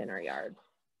find in our yard.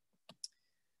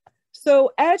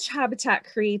 So edge habitat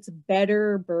creates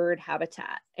better bird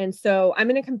habitat. And so I'm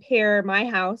going to compare my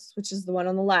house, which is the one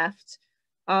on the left,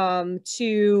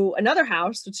 to another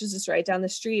house, which is just right down the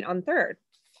street on 3rd,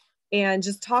 and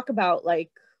just talk about like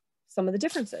some of the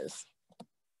differences.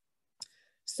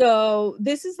 So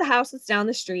this is the house that's down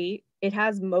the street. It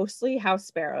has mostly house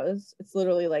sparrows. It's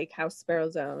literally like house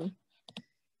sparrow zone.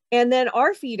 And then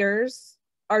our feeders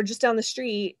are just down the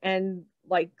street, and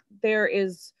like there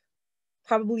is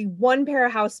probably one pair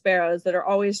of house sparrows that are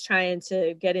always trying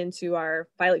to get into our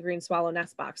violet green swallow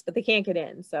nest box, but they can't get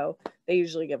in. So they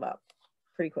usually give up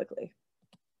pretty quickly.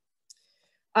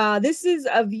 This is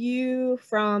a view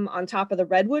from on top of the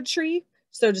redwood tree.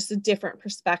 So just a different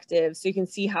perspective. So you can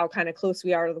see how kind of close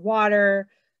we are to the water.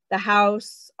 The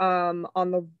house on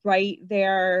the right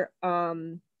there,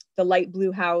 the light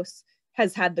blue house,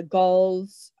 has had the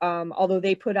gulls, although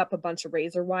they put up a bunch of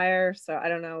razor wire. So I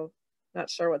don't know, not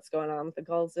sure what's going on with the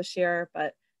gulls this year,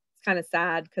 but it's kind of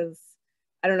sad because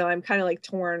I don't know, I'm kind of like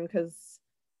torn because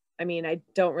I mean, I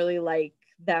don't really like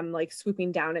them like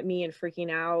swooping down at me and freaking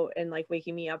out and like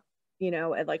waking me up, you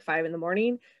know, at like 5 in the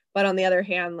morning. But on the other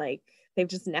hand, like they've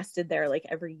just nested there like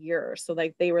every year. So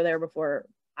like they were there before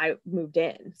I moved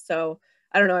in. So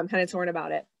I don't know, I'm kind of torn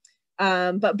about it.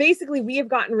 But basically we have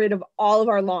gotten rid of all of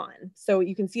our lawn. So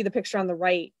you can see the picture on the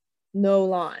right, no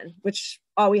lawn, which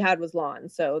all we had was lawn.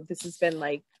 So this has been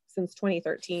like since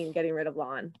 2013, getting rid of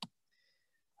lawn.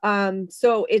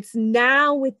 So it's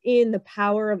now within the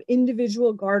power of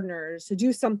individual gardeners to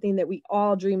do something that we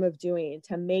all dream of doing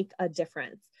to make a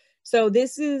difference. So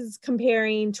this is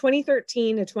comparing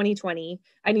 2013 to 2020.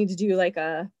 I need to do like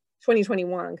a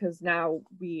 2021 because now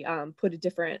we put a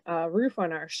different roof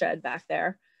on our shed back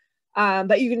there.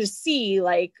 But you can just see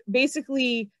like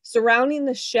basically surrounding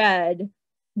the shed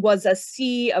was a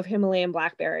sea of Himalayan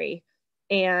blackberry,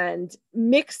 and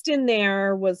mixed in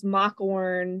there was mock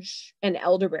orange and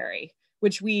elderberry,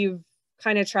 which we've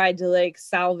kind of tried to like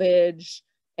salvage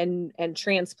and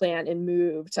transplant and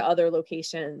move to other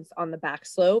locations on the back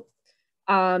slope.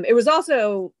 It was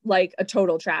also like a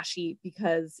total trash heap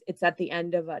because it's at the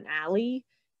end of an alley.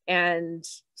 And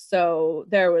so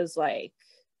there was like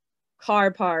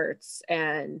car parts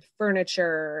and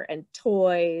furniture and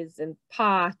toys and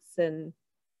pots. And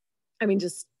I mean,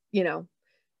 just, you know,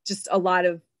 just a lot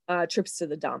of trips to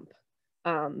the dump.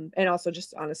 And also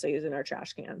just honestly using our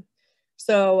trash can.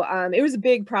 So it was a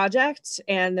big project,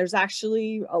 and there's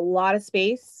actually a lot of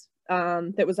space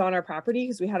that was on our property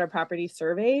because we had our property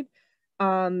surveyed.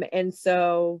 And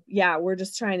so, yeah, we're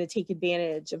just trying to take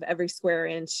advantage of every square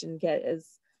inch and get as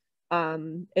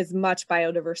much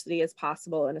biodiversity as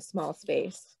possible in a small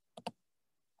space.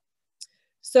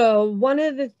 So one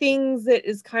of the things that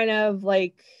is kind of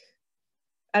like,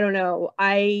 I don't know,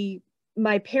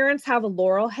 my parents have a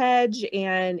laurel hedge,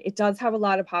 and it does have a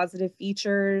lot of positive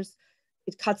features.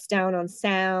 It cuts down on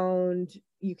sound.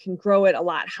 You can grow it a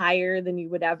lot higher than you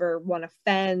would ever want a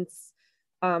fence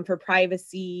for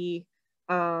privacy.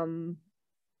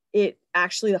 It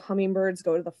actually, the hummingbirds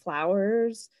go to the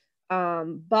flowers.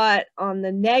 But on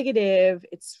the negative,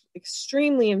 it's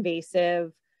extremely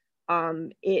invasive.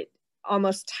 It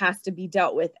almost has to be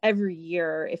dealt with every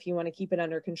year if you want to keep it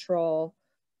under control.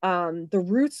 The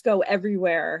roots go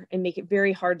everywhere and make it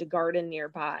very hard to garden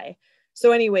nearby.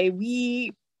 So anyway,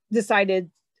 we decided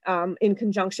in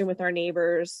conjunction with our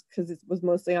neighbors, because it was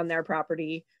mostly on their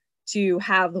property, to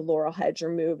have the laurel hedge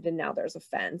removed, and now there's a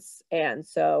fence. And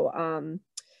so,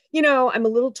 you know, I'm a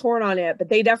little torn on it, but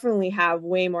they definitely have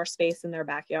way more space in their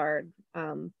backyard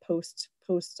post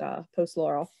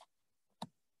laurel.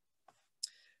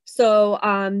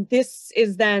 So this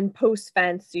is then post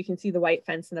fence. So you can see the white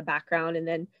fence in the background. And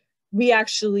then we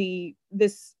actually,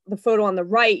 the photo on the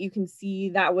right, you can see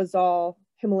that was all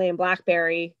Himalayan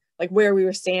blackberry. Like where we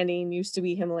were standing used to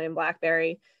be Himalayan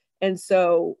blackberry. And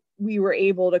so we were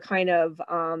able to kind of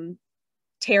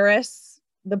terrace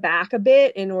the back a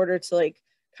bit in order to like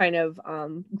kind of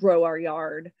grow our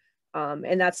yard.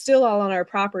 And that's still all on our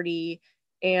property.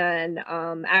 And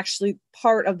actually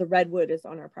part of the redwood is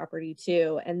on our property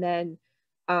too. And then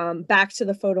back to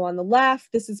the photo on the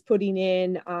left, this is putting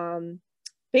in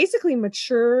basically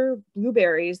mature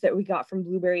blueberries that we got from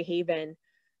Blueberry Haven,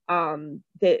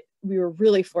 that we were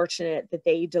really fortunate that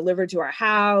they delivered to our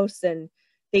house, and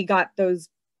they got those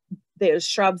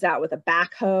shrubs out with a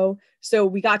backhoe. So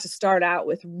we got to start out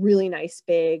with really nice,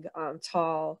 big,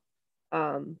 tall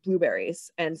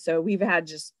blueberries. And so we've had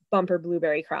just bumper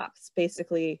blueberry crops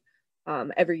basically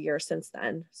every year since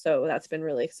then. So that's been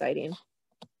really exciting.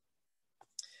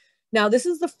 Now this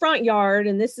is the front yard,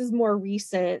 and this is more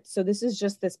recent. So this is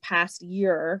just this past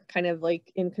year, kind of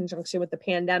like in conjunction with the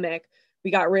pandemic, we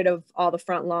got rid of all the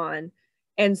front lawn.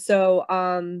 And so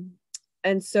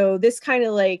this kind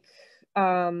of like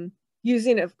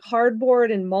using a cardboard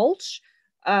and mulch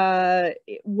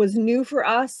it was new for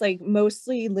us. Like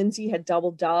mostly Lindsay had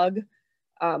double dug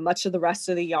much of the rest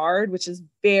of the yard, which is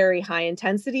very high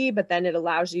intensity, but then it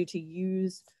allows you to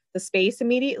use the space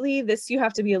immediately. This, you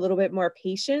have to be a little bit more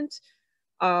patient.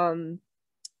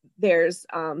 There's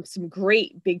some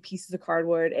great big pieces of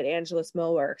cardboard at Angelus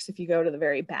Millworks. If you go to the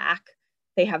very back,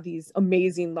 they have these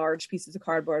amazing large pieces of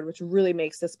cardboard, which really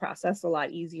makes this process a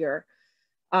lot easier.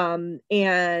 And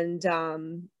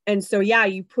so, yeah,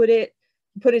 you put it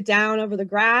down over the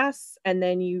grass, and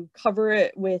then you cover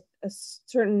it with a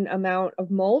certain amount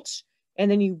of mulch, and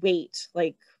then you wait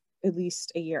like at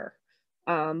least a year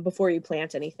before you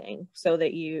plant anything, so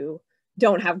that you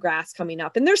don't have grass coming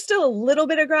up. And there's still a little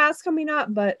bit of grass coming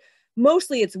up, but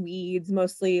mostly it's weeds.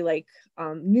 Mostly like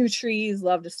new trees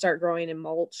love to start growing in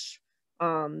mulch.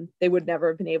 They would never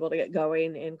have been able to get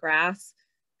going in grass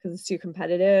because it's too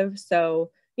competitive.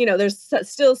 So, you know, there's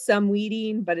still some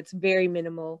weeding, but it's very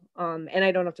minimal. And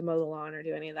I don't have to mow the lawn or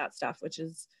do any of that stuff, which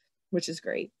is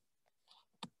great.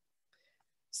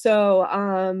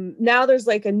 So now there's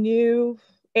like a new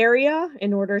area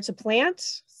in order to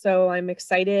plant. So I'm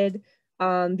excited.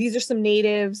 These are some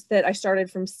natives that I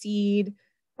started from seed.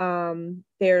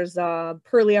 There's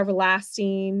Pearly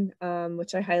Everlasting,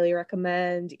 which I highly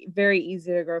recommend. Very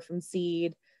easy to grow from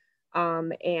seed.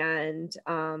 And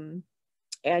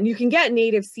you can get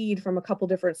native seed from a couple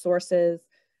different sources.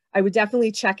 I would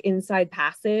definitely check Inside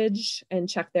Passage and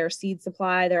check their seed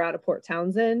supply. They're out of Port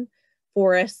Townsend.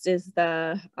 Forrest is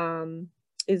the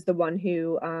one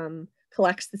who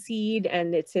collects the seed,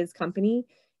 and it's his company,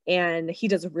 and he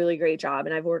does a really great job,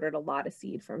 and I've ordered a lot of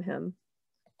seed from him.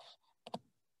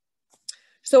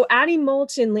 So adding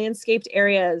mulch in landscaped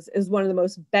areas is one of the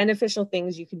most beneficial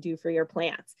things you can do for your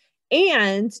plants.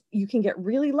 And you can get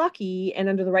really lucky, and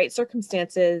under the right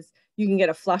circumstances, you can get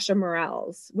a flush of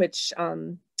morels, which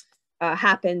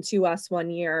happened to us one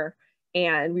year,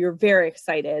 and we were very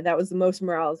excited. That was the most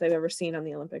morels I've ever seen on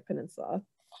the Olympic Peninsula.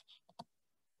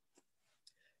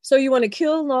 So you want to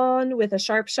kill lawn with a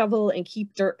sharp shovel and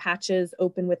keep dirt patches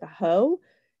open with a hoe.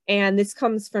 And this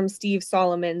comes from Steve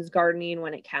Solomon's Gardening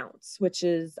When It Counts, which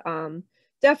is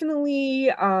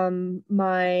definitely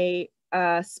my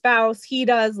spouse. He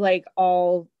does like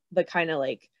all the kind of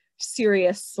like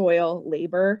serious soil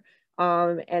labor.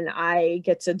 And I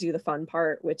get to do the fun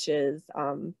part, which is,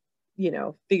 you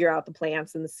know, figure out the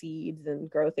plants and the seeds and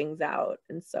grow things out.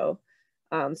 And so,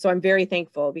 so I'm very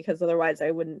thankful, because otherwise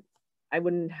I wouldn't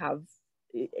have,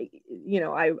 you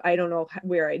know, I don't know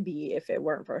where I'd be if it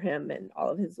weren't for him and all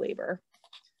of his labor.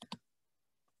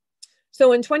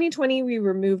 So in 2020, we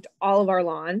removed all of our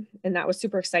lawn, and that was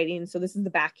super exciting. So this is the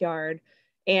backyard,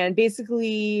 and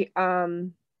basically,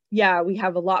 yeah, we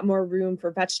have a lot more room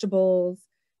for vegetables,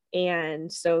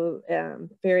 and so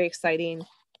very exciting.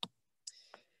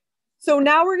 So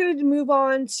now we're going to move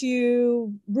on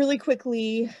to, really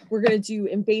quickly, we're going to do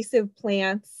invasive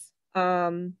plants.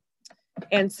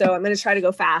 And so I'm going to try to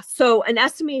go fast. So an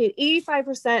estimated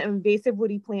 85% of invasive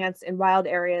woody plants in wild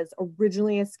areas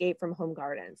originally escape from home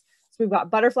gardens. So we've got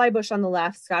butterfly bush on the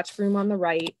left, Scotch broom on the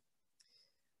right.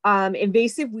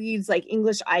 Invasive weeds like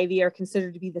English ivy are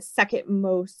considered to be the second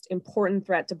most important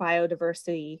threat to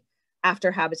biodiversity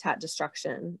after habitat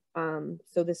destruction.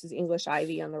 So this is English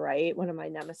ivy on the right, one of my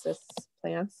nemesis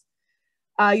plants.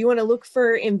 You want to look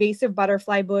for invasive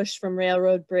butterfly bush from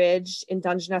Railroad Bridge in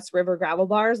Dungeness River gravel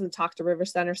bars, and talk to River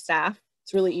Center staff.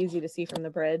 It's really easy to see from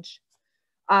the bridge.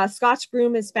 Scotch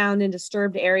broom is found in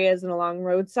disturbed areas and along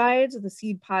roadsides. The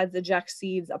seed pods eject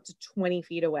seeds up to 20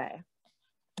 feet away.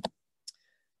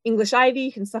 English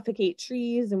ivy can suffocate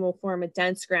trees and will form a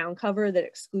dense ground cover that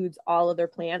excludes all other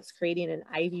plants, creating an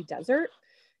ivy desert.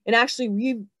 And actually,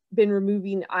 we've been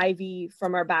removing ivy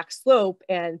from our back slope,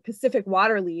 and Pacific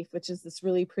waterleaf, which is this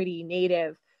really pretty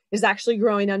native, is actually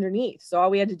growing underneath. So all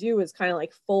we had to do was kind of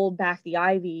like fold back the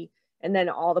ivy, and then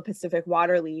all the Pacific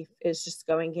waterleaf is just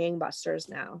going gangbusters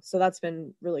now. So that's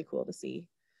been really cool to see.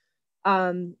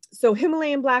 So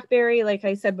Himalayan blackberry, like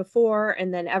I said before,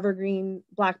 and then evergreen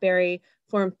blackberry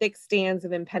form thick stands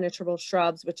of impenetrable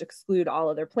shrubs which exclude all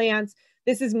other plants.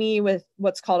 This is me with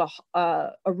what's called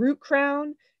a root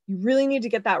crown. You really need to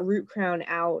get that root crown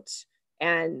out.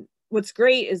 And what's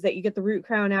great is that you get the root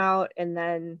crown out, and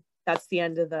then that's the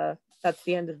end of the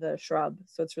shrub.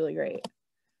 So it's really great.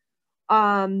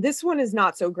 This one is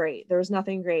not so great. There's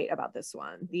nothing great about this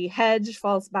one. The hedge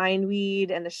false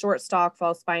bindweed and the short stalk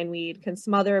false bindweed can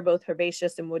smother both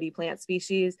herbaceous and woody plant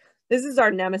species. This is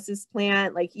our nemesis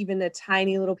plant. Like even a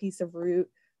tiny little piece of root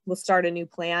will start a new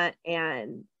plant,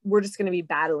 and we're just going to be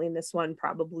battling this one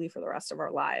probably for the rest of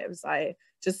our lives.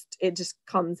 It just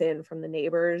comes in from the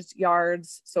neighbors'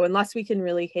 yards. So unless we can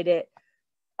really hit it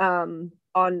on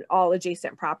all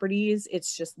adjacent properties,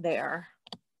 it's just there.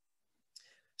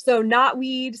 So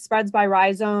knotweed spreads by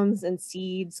rhizomes and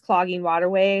seeds, clogging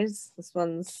waterways. This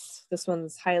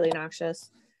one's highly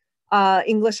noxious.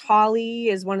 English holly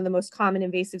is one of the most common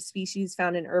invasive species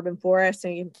found in urban forests,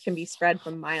 and it can be spread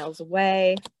from miles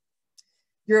away.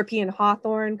 European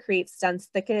hawthorn creates dense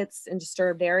thickets in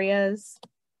disturbed areas.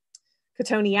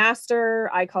 Cotoneaster,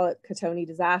 I call it Cotone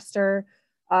disaster,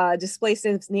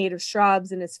 displaces native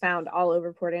shrubs and is found all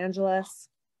over Port Angeles.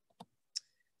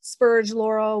 Spurge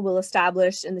laurel will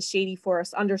establish in the shady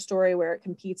forest understory where it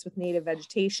competes with native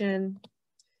vegetation.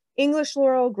 English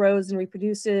laurel grows and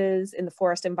reproduces in the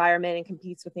forest environment and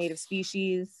competes with native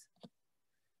species.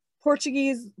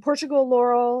 Portugal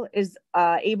laurel is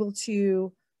able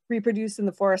to reproduce in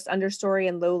the forest understory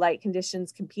in low light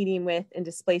conditions, competing with and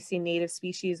displacing native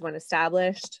species when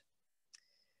established.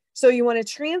 So you want to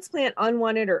transplant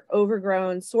unwanted or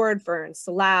overgrown sword ferns,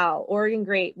 salal, Oregon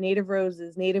grape, native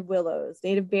roses, native willows,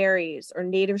 native berries, or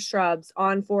native shrubs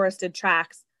on forested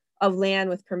tracts of land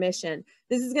with permission.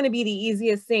 This is going to be the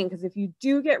easiest thing, because if you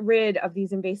do get rid of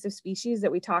these invasive species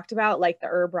that we talked about, like the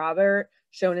herb Robert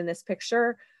shown in this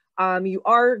picture, you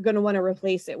are going to want to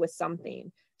replace it with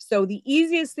something. So the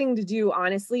easiest thing to do,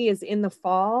 honestly, is in the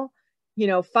fall,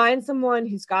 find someone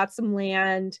who's got some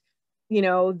land.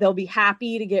 They'll be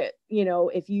happy to get,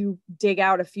 if you dig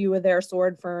out a few of their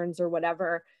sword ferns or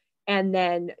whatever. And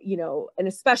then, and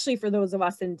especially for those of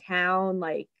us in town,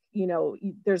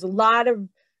 there's a lot of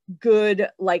good,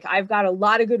 I've got a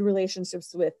lot of good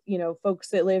relationships with, folks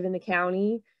that live in the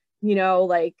county,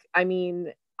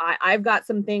 I've got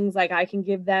some things I can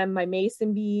give them my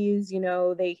mason bees,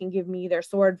 they can give me their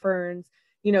sword ferns,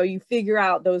 you figure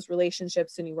out those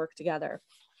relationships and you work together.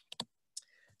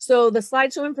 So the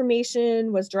slideshow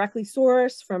information was directly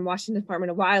sourced from Washington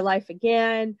Department of Wildlife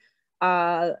again.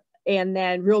 And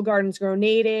then Real Gardens Grow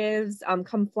Natives,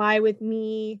 Come Fly With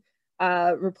Me,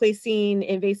 replacing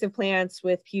invasive plants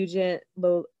with Puget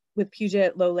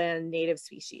lowland native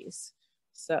species.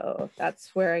 So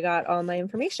that's where I got all my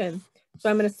information. So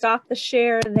I'm going to stop the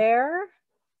share there.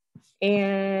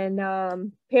 And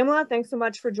Pamela, thanks so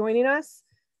much for joining us.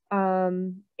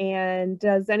 And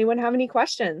does anyone have any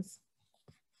questions?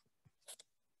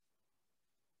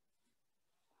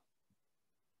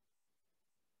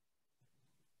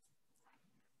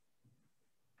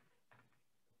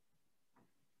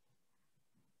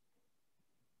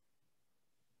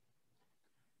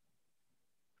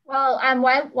 Well,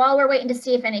 while we're waiting to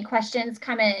see if any questions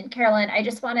come in, Carolyn, I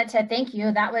just wanted to thank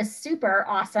you. That was super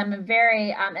awesome and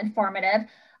very informative.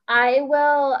 I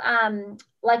will,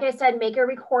 like I said, make a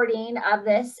recording of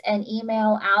this and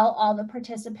email out all the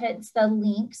participants the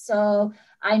link. So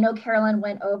I know Carolyn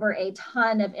went over a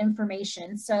ton of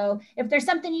information. So if there's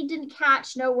something you didn't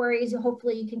catch, no worries.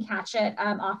 Hopefully you can catch it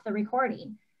off the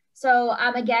recording. So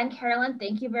again, Carolyn,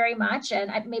 thank you very much. And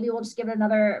maybe we'll just give it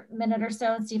another minute or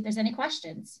so and see if there's any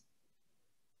questions.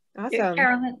 Awesome. Yeah,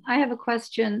 Carolyn, I have a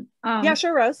question. Yeah,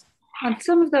 sure, Rose. On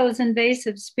some of those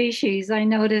invasive species, I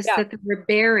noticed that there were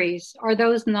berries. Are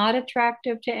those not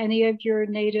attractive to any of your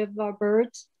native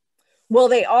birds? Well,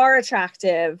 they are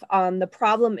attractive. The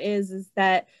problem is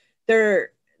that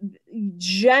they're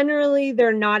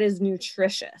not as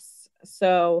nutritious.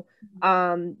 So,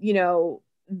 you know,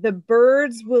 the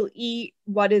birds will eat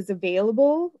what is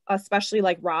available, especially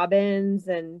like robins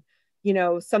and, you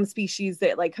know, some species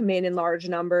that like come in large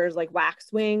numbers, like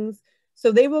waxwings.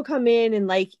 So they will come in and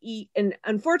like eat. And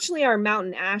unfortunately, our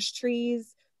mountain ash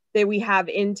trees that we have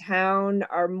in town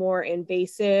are more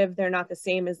invasive. They're not the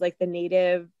same as like the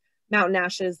native mountain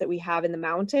ashes that we have in the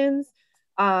mountains.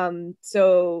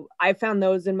 So I found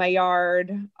those in my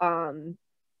yard. And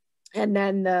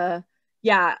then a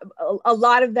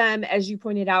lot of them, as you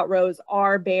pointed out, Rose,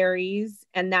 are berries,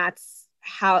 and that's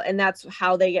how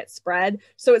they get spread.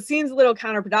 So it seems a little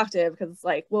counterproductive because it's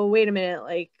like, well, wait a minute,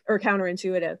 like, or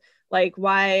counterintuitive, like,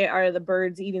 why are the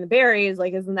birds eating the berries?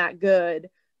 Like, isn't that good?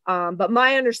 But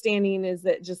my understanding is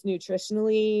that just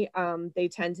nutritionally, they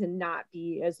tend to not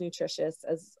be as nutritious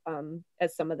as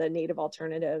some of the native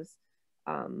alternatives.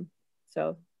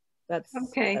 So that's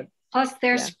okay. Plus,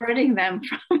 they're spreading them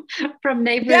from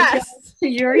neighboring yes. to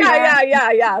your yard.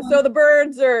 Yeah. So the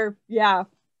birds are,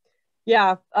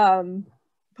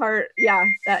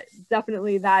 that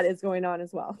definitely that is going on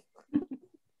as well.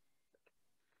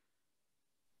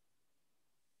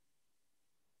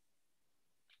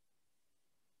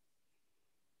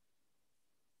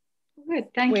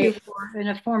 Good. Thank you for an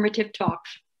informative talk.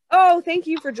 Oh, thank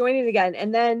you for joining again.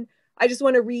 And then I just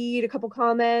want to read a couple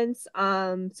comments.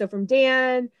 So from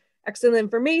Dan, excellent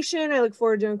information. I look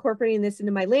forward to incorporating this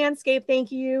into my landscape.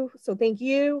 Thank you. So thank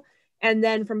you. And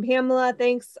then from Pamela,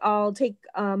 thanks. I'll take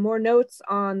more notes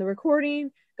on the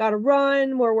recording. Got to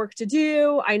run, more work to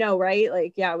do. I know, right?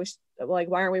 Like, yeah, why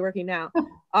aren't we working now?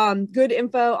 Good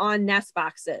info on nest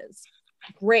boxes.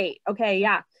 Great. Okay,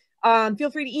 yeah.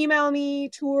 Feel free to email me,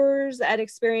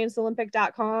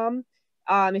 tours@experienceolympic.com.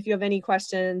 If you have any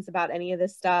questions about any of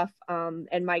this stuff.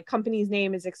 And my company's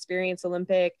name is Experience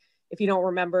Olympic. If you don't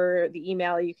remember the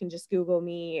email, you can just Google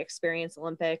me, Experience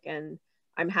Olympic, and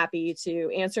I'm happy to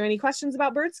answer any questions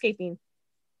about birdscaping.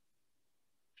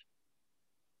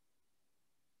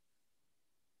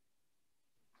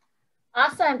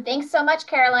 Awesome. Thanks so much,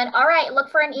 Carolyn. All right, look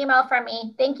for an email from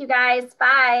me. Thank you, guys.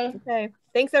 Bye. Okay.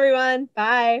 Thanks, everyone.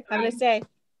 Bye. Have a nice day.